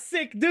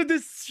 classic! Dude,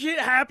 this shit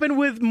happened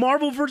with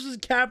Marvel vs.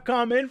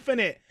 Capcom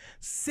Infinite.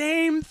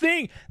 Same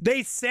thing.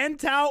 They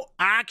sent out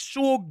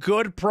actual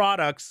good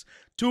products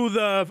to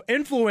the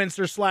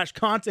influencer slash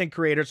content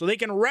creator so they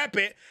can rep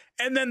it,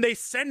 and then they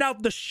send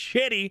out the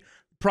shitty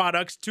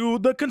products to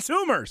the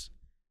consumers.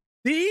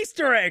 The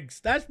Easter eggs.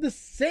 That's the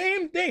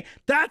same thing.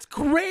 That's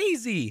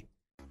crazy.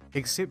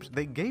 Except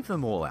they gave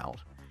them all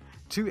out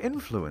to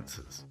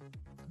influencers.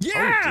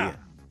 Yeah! Oh dear.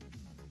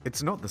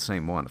 It's not the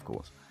same one, of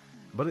course,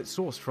 but it's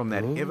sourced from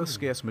that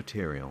ever-scarce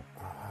material,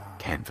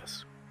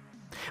 canvas.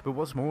 But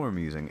what's more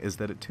amusing is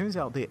that it turns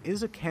out there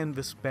is a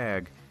canvas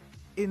bag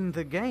in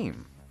the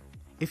game.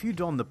 If you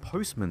don the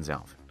postman's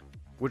outfit,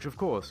 which of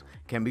course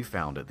can be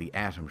found at the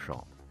Atom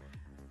Shop,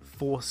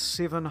 for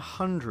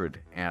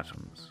 700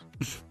 atoms.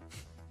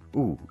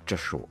 Ooh,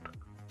 just short.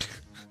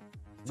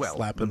 Well,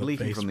 Slap the in the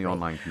bleating face, from the bro.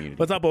 online community.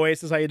 What's up,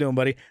 Oasis? How you doing,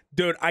 buddy?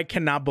 Dude, I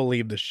cannot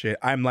believe this shit.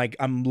 My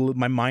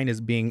mind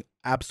is being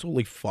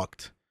absolutely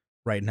fucked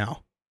right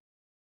now.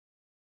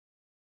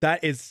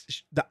 This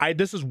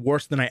is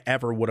worse than I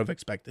ever would have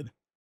expected.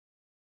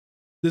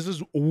 This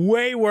is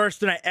way worse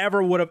than I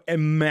ever would have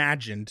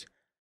imagined.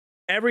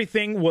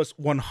 Everything was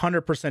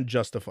 100%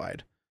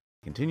 justified.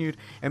 Continued,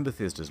 and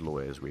Bethesda's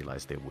lawyers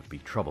realized there would be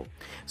trouble,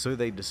 so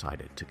they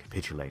decided to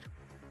capitulate.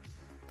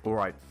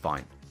 Alright,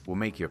 fine. We'll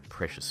make your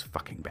precious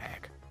fucking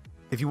bag.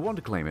 If you want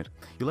to claim it,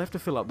 you'll have to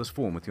fill out this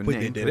form with your Wait, they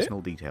name, did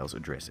personal details,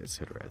 address,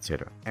 etc.,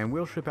 etc. And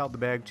we'll ship out the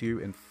bag to you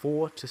in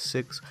 4 to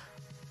 6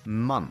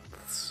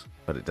 months.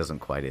 But it doesn't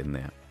quite end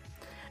there.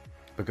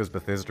 Because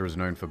Bethesda is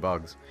known for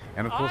bugs,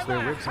 and of course their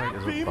website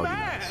is a buggy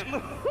mess.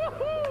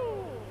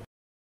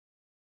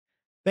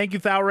 Thank you,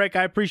 Thalric.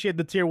 I appreciate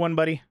the tier 1,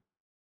 buddy.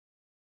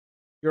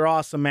 You're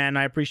awesome, man.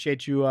 I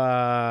appreciate you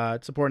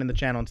supporting the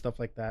channel and stuff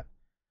like that.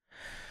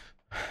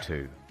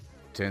 2.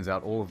 Turns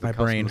out all of the My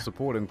customer brain.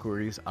 support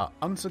inquiries are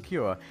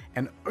unsecure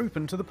and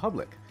open to the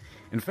public.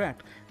 In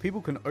fact,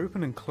 people can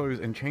open and close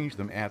and change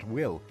them at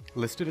will.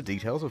 Listed are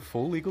details of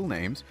full legal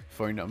names,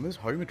 phone numbers,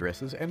 home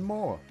addresses, and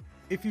more.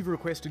 If you've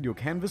requested your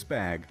canvas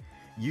bag,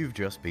 you've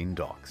just been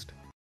doxxed.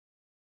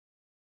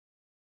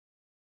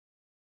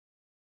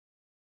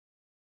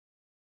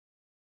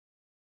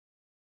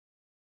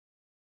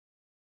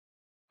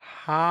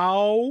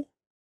 How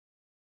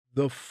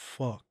the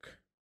fuck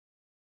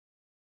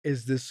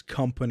is this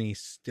company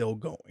still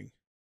going?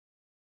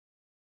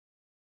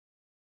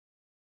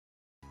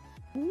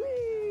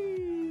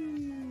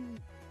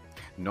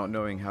 Not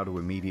knowing how to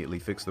immediately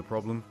fix the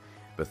problem,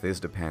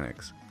 Bethesda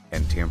panics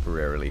and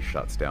temporarily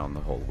shuts down the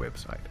whole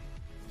website.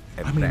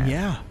 And I mean, that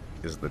yeah.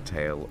 is the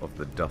tale of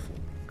the Duffel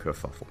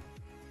kerfuffle.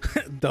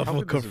 Duffel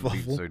How could this have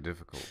been kerfuffle. so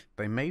difficult?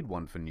 They made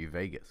one for New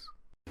Vegas.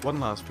 One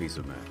last piece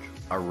of merch,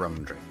 a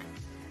rum drink,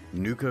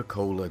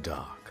 Nuka-Cola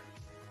Dark.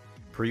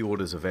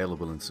 Pre-orders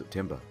available in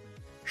September.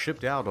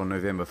 Shipped out on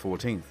November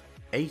 14th,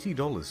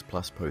 $80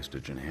 plus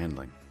postage and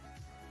handling.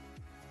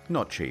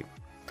 Not cheap,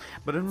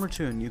 but in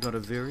return you got a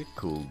very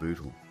cool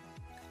bootle.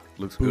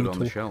 Looks good on the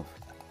Bootle. shelf.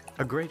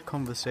 A great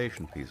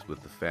conversation piece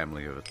with the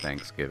family over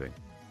Thanksgiving.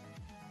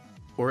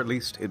 Or at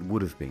least it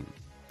would have been.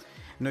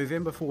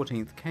 November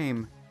 14th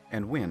came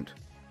and went,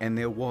 and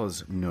there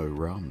was no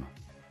rum.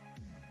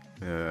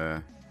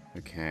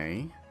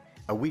 Okay.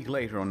 A week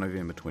later on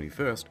November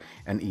 21st,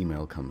 an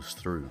email comes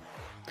through.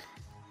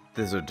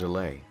 There's a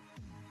delay.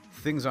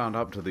 Things aren't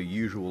up to the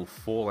usual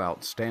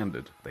Fallout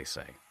standard, they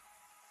say.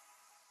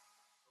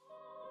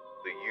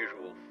 The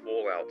usual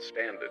Fallout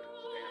standard.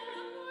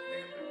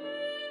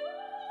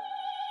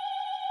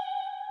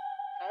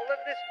 All of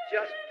this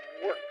just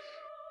works.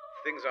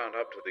 Things aren't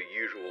up to the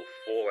usual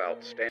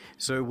Fallout standard.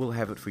 So we'll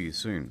have it for you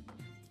soon.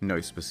 No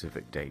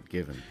specific date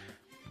given.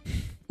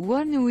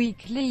 1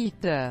 week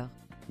later.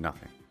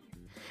 Nothing.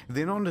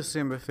 Then on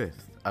December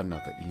 5th,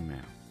 another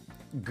email.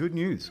 Good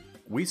news.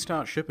 We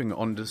start shipping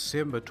on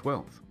December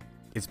 12th.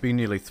 It's been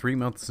nearly 3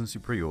 months since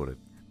you pre-ordered,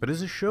 but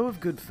as a show of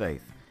good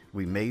faith,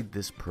 we made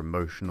this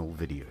promotional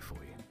video for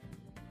you.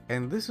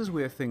 And this is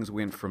where things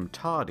went from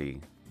tardy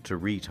to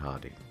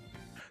retardy.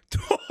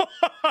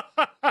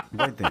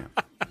 Right there.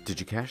 Did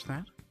you catch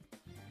that?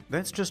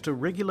 That's just a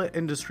regular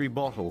industry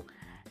bottle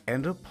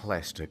and a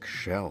plastic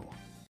shell.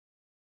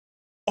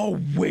 Oh,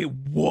 wait,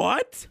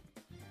 what?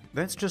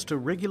 That's just a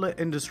regular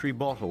industry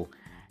bottle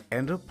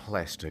and a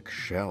plastic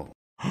shell.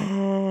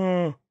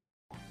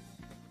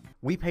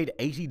 We paid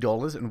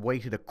 $80 and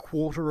waited a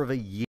quarter of a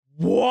year.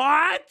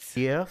 What?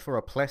 Here for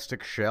a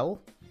plastic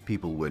shell?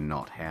 People were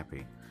not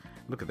happy.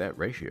 Look at that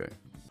ratio.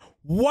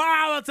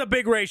 Wow, that's a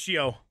big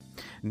ratio.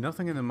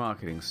 Nothing in the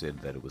marketing said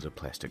that it was a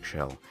plastic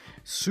shell.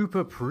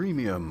 Super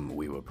premium,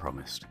 we were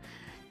promised.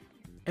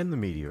 And the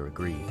media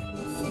agreed.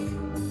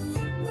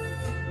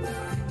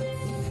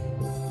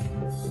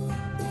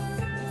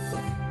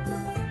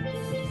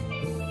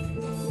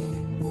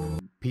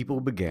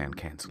 People began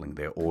cancelling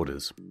their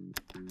orders.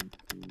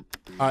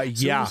 Yeah.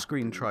 Silver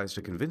Screen tries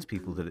to convince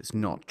people that it's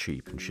not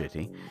cheap and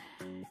shitty.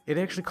 It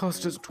actually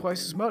cost us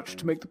twice as much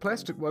to make the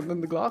plastic one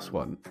than the glass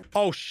one.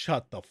 Oh,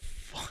 shut the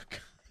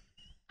fuck.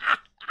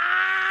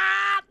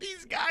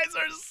 These guys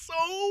are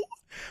so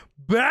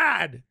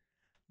bad.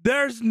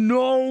 There's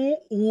no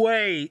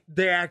way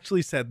they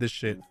actually said this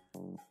shit.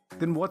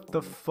 Then what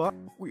the fuck?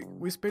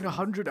 We spent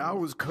 100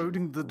 hours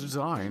coding the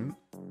design.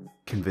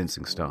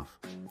 Convincing stuff.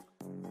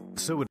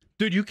 So it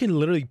Dude, you can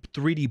literally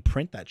 3D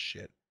print that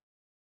shit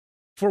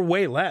for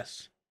way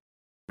less.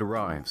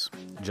 arrives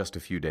just a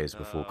few days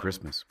before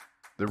Christmas.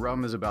 The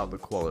rum is about the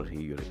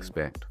quality you'd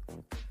expect.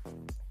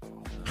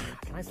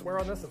 Can I swear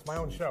on this? It's my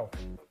own show.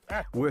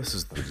 Ah. Worse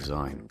is the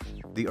design.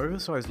 The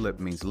oversized lip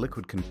means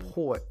liquid can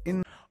pour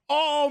in.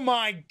 Oh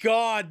my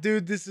god,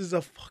 dude, this is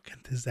a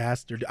fucking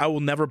disaster. I will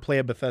never play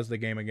a Bethesda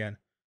game again.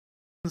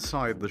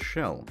 Inside the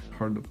shell.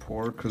 Hard to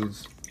pour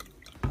because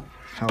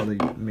how they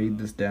made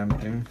this damn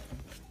thing.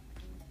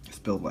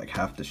 Spilled like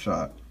half the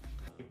shot.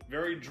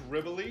 Very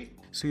dribbly.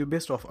 So you're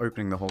best off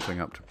opening the whole thing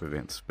up to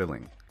prevent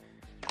spilling.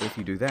 If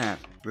you do that,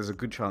 there's a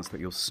good chance that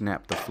you'll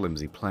snap the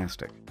flimsy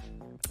plastic.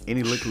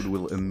 Any liquid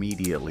will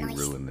immediately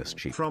ruin this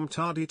cheap. From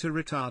tardy to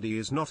retardy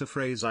is not a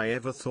phrase I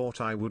ever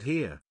thought I would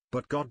hear,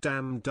 but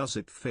goddamn does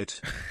it fit.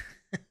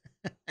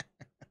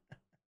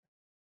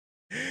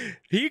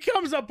 He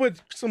comes up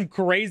with some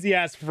crazy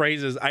ass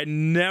phrases I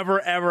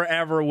never, ever,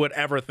 ever would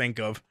ever think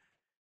of.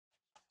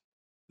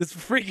 This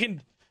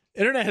freaking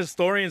internet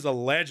historian's a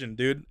legend,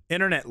 dude.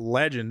 Internet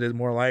legend is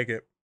more like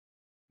it.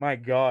 My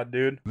god,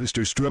 dude.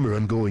 Mr. Strummer,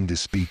 I'm going to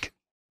speak.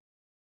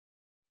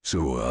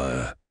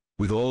 So,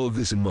 with all of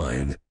this in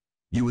mind,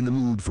 you in the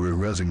mood for a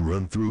rousing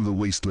run through the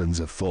wastelands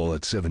of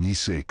Fallout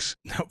 76?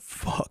 No,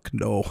 fuck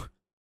no.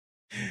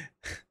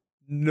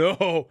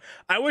 No.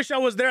 I wish I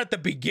was there at the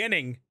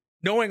beginning.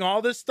 Knowing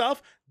all this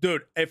stuff,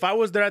 dude, if I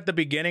was there at the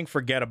beginning,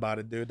 forget about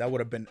it, dude. That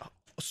would have been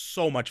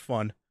so much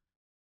fun.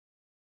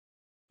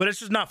 But it's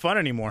just not fun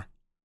anymore.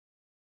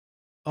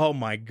 Oh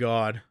my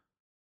god.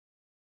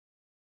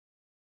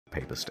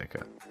 Paper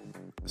sticker.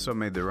 Some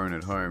made their own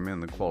at home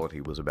and the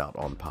quality was about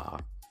on par.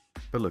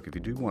 But look, if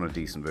you do want a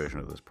decent version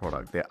of this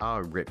product, there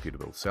are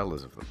reputable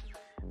sellers of them.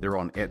 They're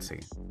on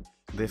Etsy.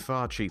 They're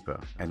far cheaper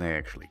and they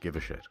actually give a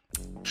shit.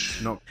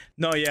 No,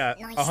 yeah,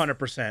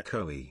 100%.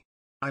 Koei.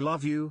 I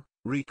love you.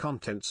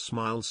 Recontent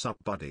smiles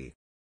up, buddy.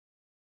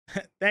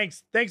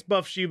 Thanks,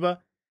 Buff Shiba.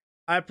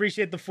 I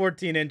appreciate the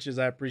 14 inches.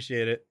 I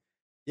appreciate it.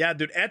 Yeah,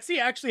 dude, Etsy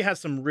actually has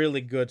some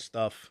really good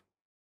stuff.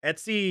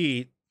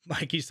 Etsy,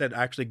 like you said,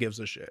 actually gives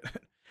a shit.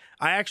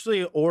 I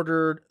actually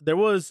ordered,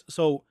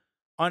 so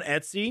on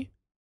Etsy,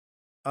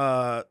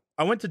 I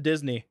went to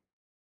Disney,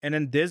 and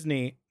in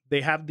Disney,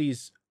 they have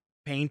these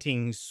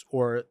paintings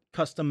or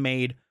custom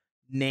made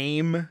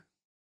name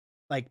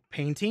like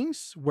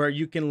paintings where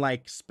you can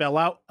like spell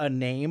out a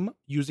name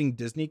using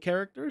Disney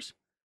characters.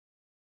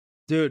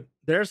 Dude,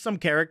 there's some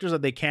characters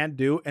that they can't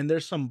do, and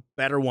there's some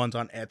better ones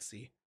on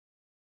Etsy.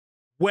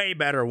 Way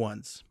better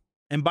ones.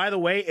 And by the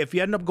way, if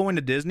you end up going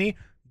to Disney,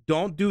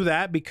 don't do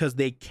that because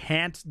they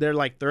can't, they're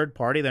like third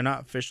party. They're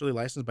not officially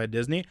licensed by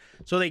Disney.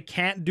 So they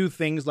can't do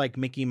things like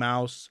Mickey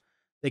Mouse.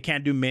 They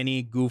can't do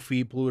Minnie,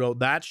 Goofy, Pluto,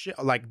 that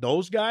shit. Like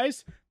those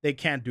guys, they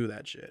can't do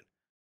that shit.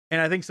 And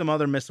I think some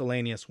other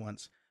miscellaneous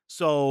ones.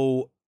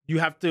 So you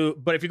have to,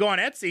 but if you go on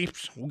Etsy,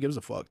 who gives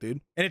a fuck,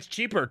 dude? And it's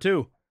cheaper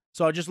too.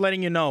 So just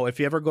letting you know, if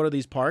you ever go to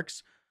these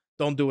parks,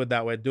 don't do it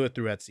that way. Do it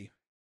through Etsy.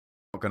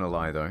 Not gonna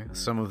lie though,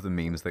 some of the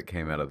memes that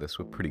came out of this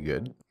were pretty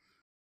good.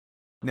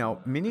 Now,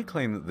 many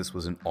claim that this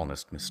was an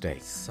honest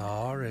mistake.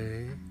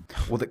 Sorry.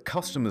 Or that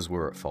customers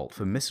were at fault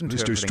for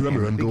misinterpreting Mr.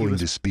 Strummer, I'm going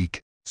ambiguous... to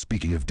speak.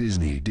 Speaking of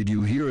Disney, did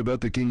you hear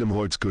about the Kingdom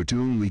Hearts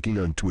cartoon leaking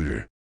on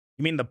Twitter?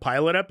 You mean the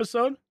pilot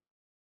episode?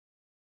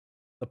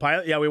 The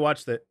pilot? Yeah, we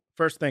watched it.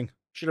 First thing.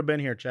 Should have been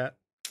here, chat.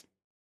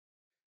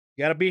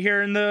 You gotta be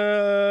here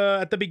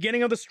at the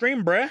beginning of the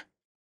stream, bruh.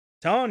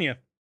 Telling you.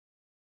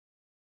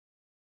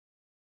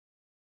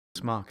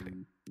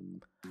 Marketing.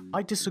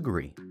 I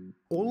disagree.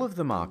 All of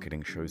the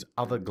marketing shows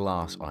other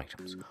glass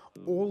items.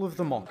 All of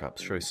the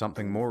mock-ups show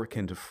something more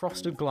akin to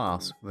frosted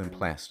glass than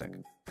plastic.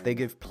 They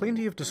give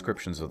plenty of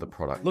descriptions of the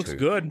product Looks too,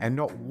 good. and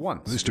not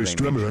once Mr.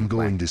 Strummer, I'm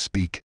going to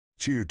speak.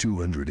 Cheer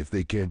 200 if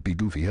they can't be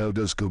goofy. How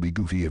does Kobe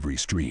goofy every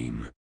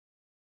stream?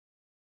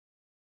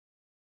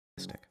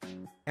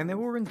 And they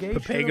were engaged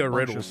Papega in a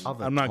bunch riddles. of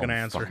other I'm not gonna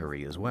answer.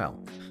 tomfuckery as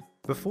well.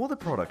 Before the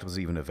product was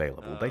even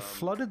available, they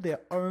flooded their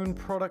own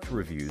product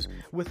reviews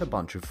with a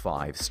bunch of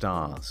 5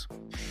 stars.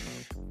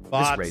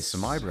 Bots. This raised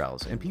some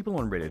eyebrows, and people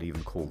on Reddit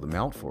even called them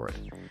out for it.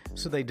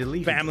 So they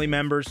deleted family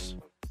members.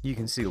 You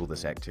can see all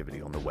this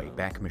activity on the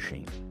Wayback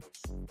Machine.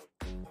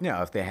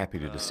 Now, if they're happy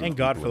to deceive Thank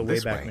God people for the in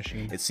this Wayback way,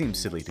 Machine. it seems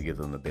silly to give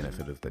them the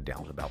benefit of the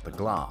doubt about the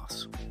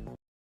glass.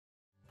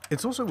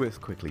 It's also worth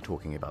quickly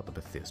talking about the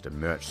Bethesda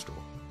merch store.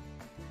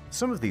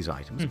 Some of these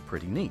items are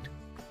pretty neat.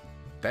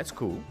 That's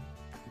cool.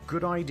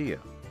 Good idea.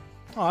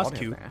 Oh, that's I'd have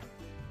cute.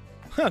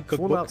 that.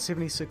 Cookbook. Fallout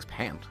 76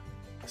 pant.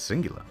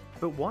 Singular.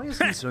 But why is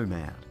he so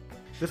mad?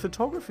 The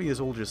photography is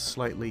all just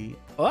slightly...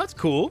 Oh, that's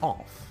cool.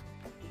 Off.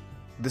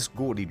 This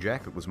gaudy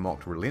jacket was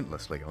mocked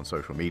relentlessly on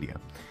social media.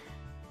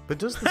 But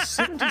does the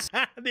 76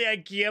 the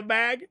IKEA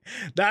bag?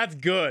 That's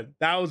good.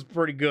 That was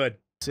pretty good.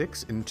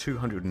 and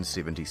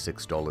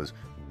 $276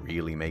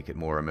 really make it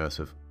more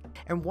immersive?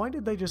 And why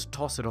did they just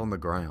toss it on the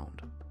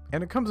ground?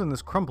 And it comes in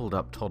this crumpled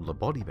up toddler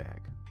body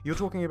bag. You're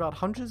talking about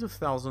hundreds of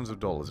thousands of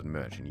dollars in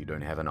merch and you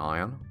don't have an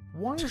eye on?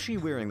 Why is she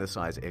wearing the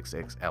size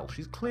XXL?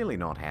 She's clearly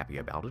not happy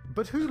about it.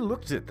 But who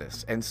looked at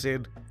this and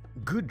said,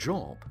 good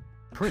job,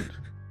 print?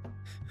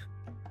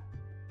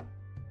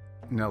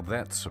 Now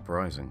that's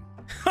surprising.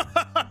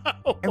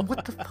 And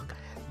what the fuck?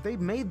 They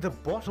made the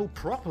bottle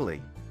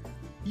properly.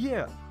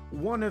 Yeah,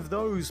 one of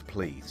those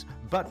please,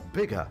 but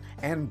bigger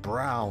and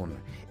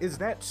brown. Is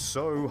that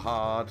so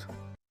hard?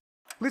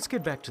 Let's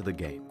get back to the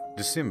game.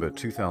 December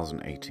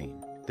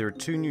 2018. There are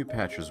 2 new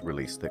patches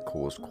released that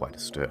caused quite a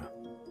stir.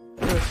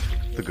 First,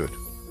 the good.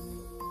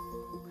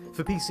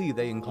 For PC,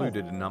 they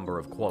included a number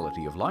of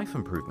quality of life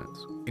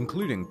improvements,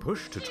 including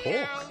push to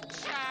talk.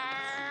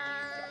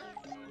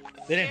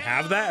 They didn't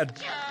have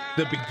that at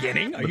the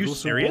beginning? Are you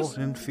serious?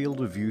 And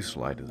field of view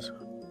sliders.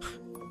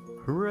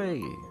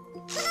 Hooray!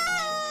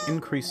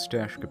 Increased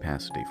stash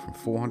capacity from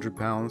 400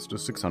 pounds to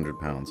 600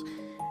 pounds,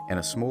 and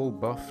a small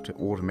buff to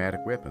automatic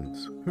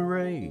weapons.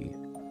 Hooray!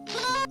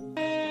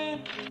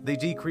 They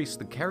decreased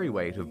the carry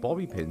weight of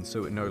bobby pins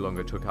so it no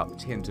longer took up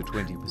 10 to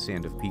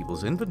 20% of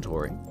people's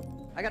inventory.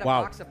 I got a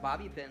box of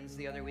bobby pins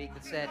the other week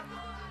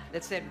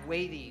that said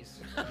weigh these.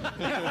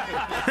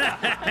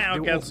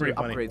 There were also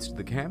upgrades to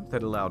the camp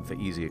that allowed for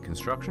easier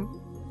construction,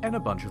 and a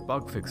bunch of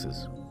bug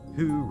fixes.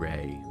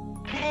 Hooray.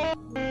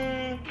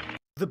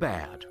 The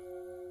bad.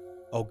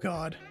 Oh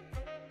god.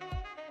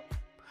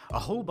 A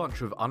whole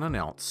bunch of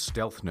unannounced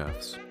stealth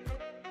nerfs.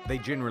 They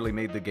generally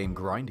made the game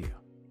grindier.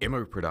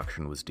 Ammo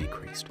production was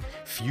decreased.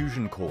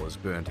 Fusion cores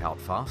burnt out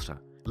faster.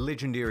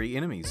 Legendary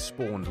enemies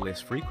spawned less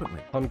frequently.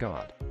 On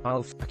guard,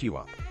 I'll fuck you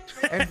up.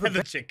 And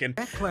the chicken.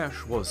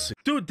 Backlash was...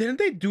 Dude, didn't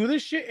they do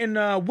this shit in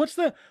what's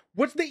the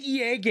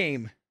EA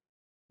game?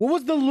 What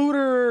was the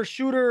looter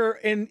shooter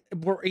in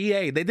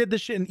EA? They did this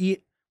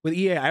shit with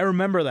EA. I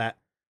remember that.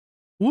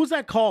 What was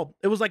that called?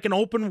 It was like an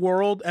open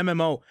world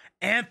MMO.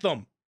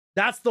 Anthem.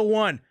 That's the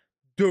one.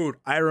 Dude,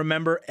 I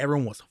remember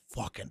everyone was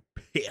fucking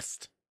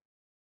pissed.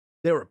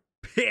 They were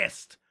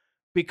pissed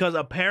because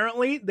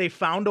apparently they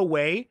found a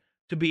way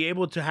to be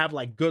able to have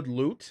like good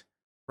loot,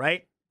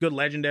 right? Good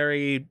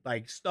legendary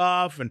like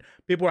stuff, and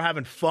people were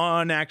having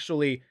fun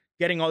actually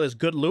getting all this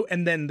good loot,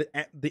 and then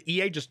the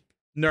EA just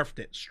nerfed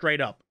it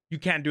straight up. You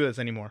can't do this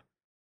anymore.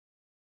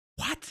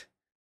 What?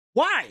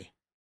 Why?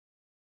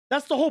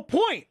 That's the whole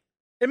point.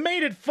 It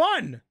made it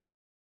fun.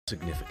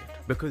 Significant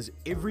because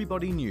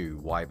everybody knew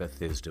why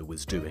Bethesda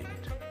was doing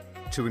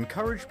it. To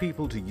encourage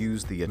people to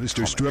use the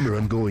Mr. Strummer,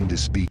 I'm going to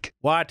speak.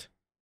 What?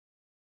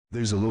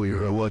 There's a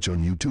lawyer I watch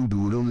on YouTube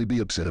who would only be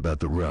upset about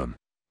the rum.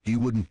 He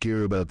wouldn't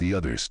care about the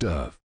other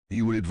stuff.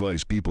 He would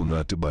advise people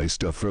not to buy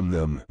stuff from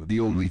them. The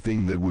only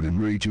thing that would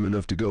enrage you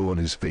enough to go on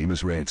his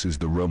famous rants is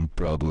the rum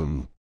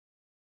problem.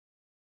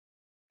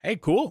 Hey,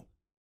 cool.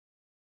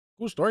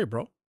 Cool story,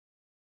 bro.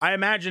 I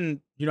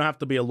imagine you don't have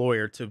to be a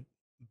lawyer to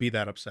be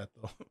that upset,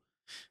 though.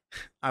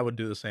 I would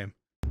do the same.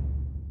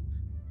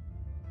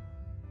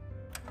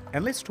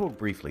 And let's talk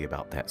briefly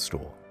about that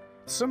store.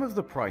 Some of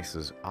the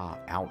prices are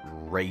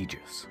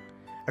outrageous.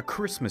 A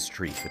Christmas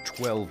tree for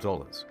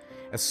 $12,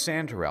 a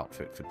Santa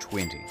outfit for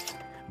 $20,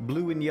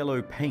 blue and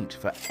yellow paint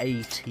for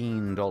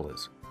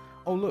 $18.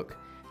 Oh look,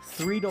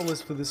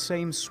 $3 for the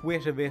same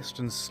sweater vest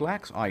and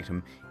slacks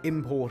item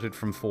imported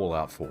from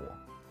Fallout 4.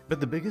 But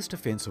the biggest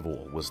offense of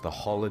all was the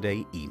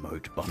holiday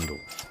emote bundle.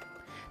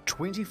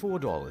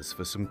 $24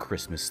 for some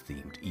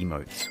Christmas-themed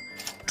emotes,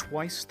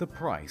 twice the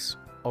price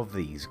of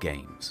these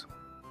games.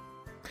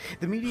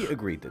 The media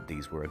agreed that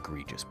these were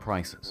egregious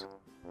prices.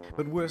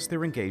 But worse,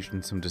 they're engaged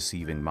in some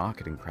deceiving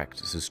marketing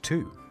practices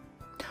too.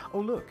 Oh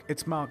look,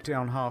 it's marked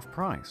down half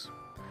price.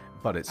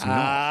 But it's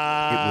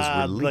not. It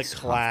was released the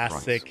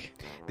classic. half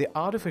price. They're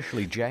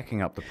artificially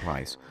jacking up the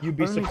price. You'd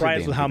be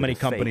surprised with how many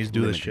companies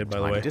do this shit, by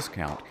the way.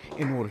 Discount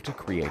in order to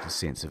create a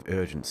sense of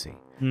urgency.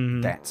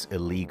 That's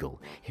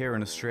illegal, here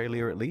in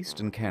Australia at least,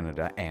 in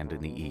Canada, and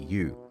in the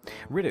EU.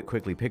 Reddit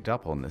quickly picked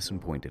up on this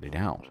and pointed it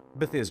out.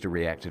 Bethesda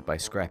reacted by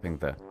scrapping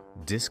the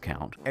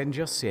discount and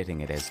just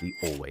setting it as the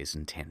always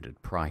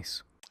intended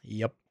price.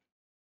 Yep.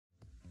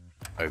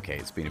 Okay,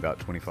 it's been about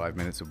 25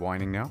 minutes of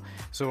whining now,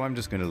 so I'm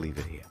just going to leave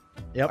it here.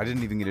 Yep. I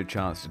didn't even get a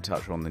chance to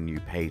touch on the new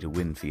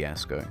pay-to-win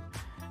fiasco.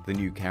 The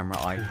new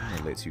camera item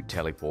that lets you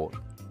teleport,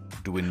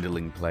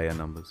 dwindling player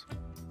numbers.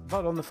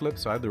 But on the flip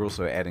side, they're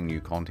also adding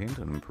new content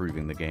and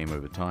improving the game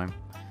over time.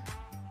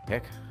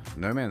 Heck,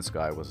 No Man's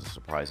Sky was a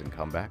surprising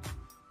comeback.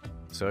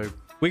 So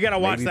we gotta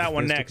watch maybe that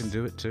one Bethesda next. Can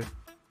do it too.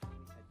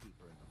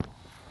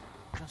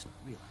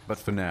 But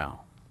for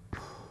now,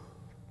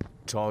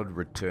 Todd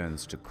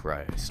returns to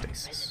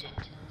cryostasis.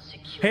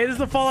 Hey, this is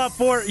the Fallout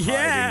 4.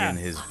 Yeah. Hiding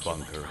in his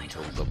bunker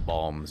until the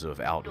bombs of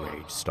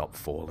outrage stop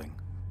falling.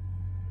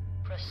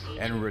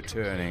 And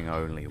returning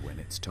only when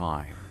it's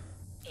time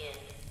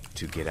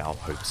to get our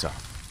hopes up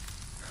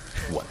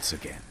once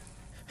again.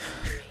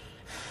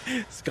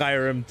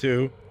 Skyrim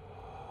 2.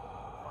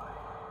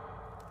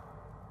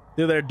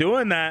 Dude, they're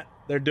doing that.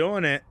 They're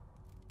doing it.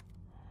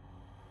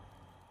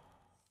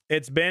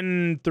 It's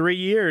been 3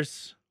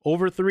 years.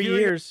 Over 3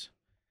 years.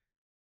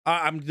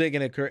 I'm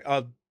digging it.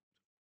 Can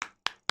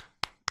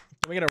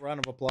we get a round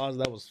of applause?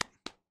 That was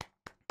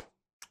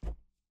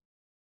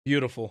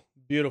beautiful.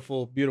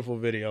 Beautiful, beautiful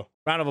video.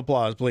 Round of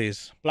applause,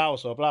 please.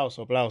 Aplauso,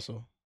 aplauso,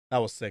 aplauso. That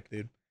was sick,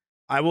 dude.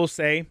 I will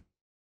say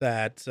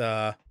that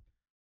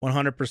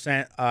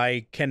 100%,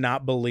 I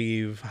cannot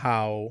believe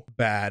how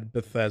bad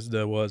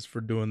Bethesda was for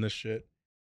doing this shit.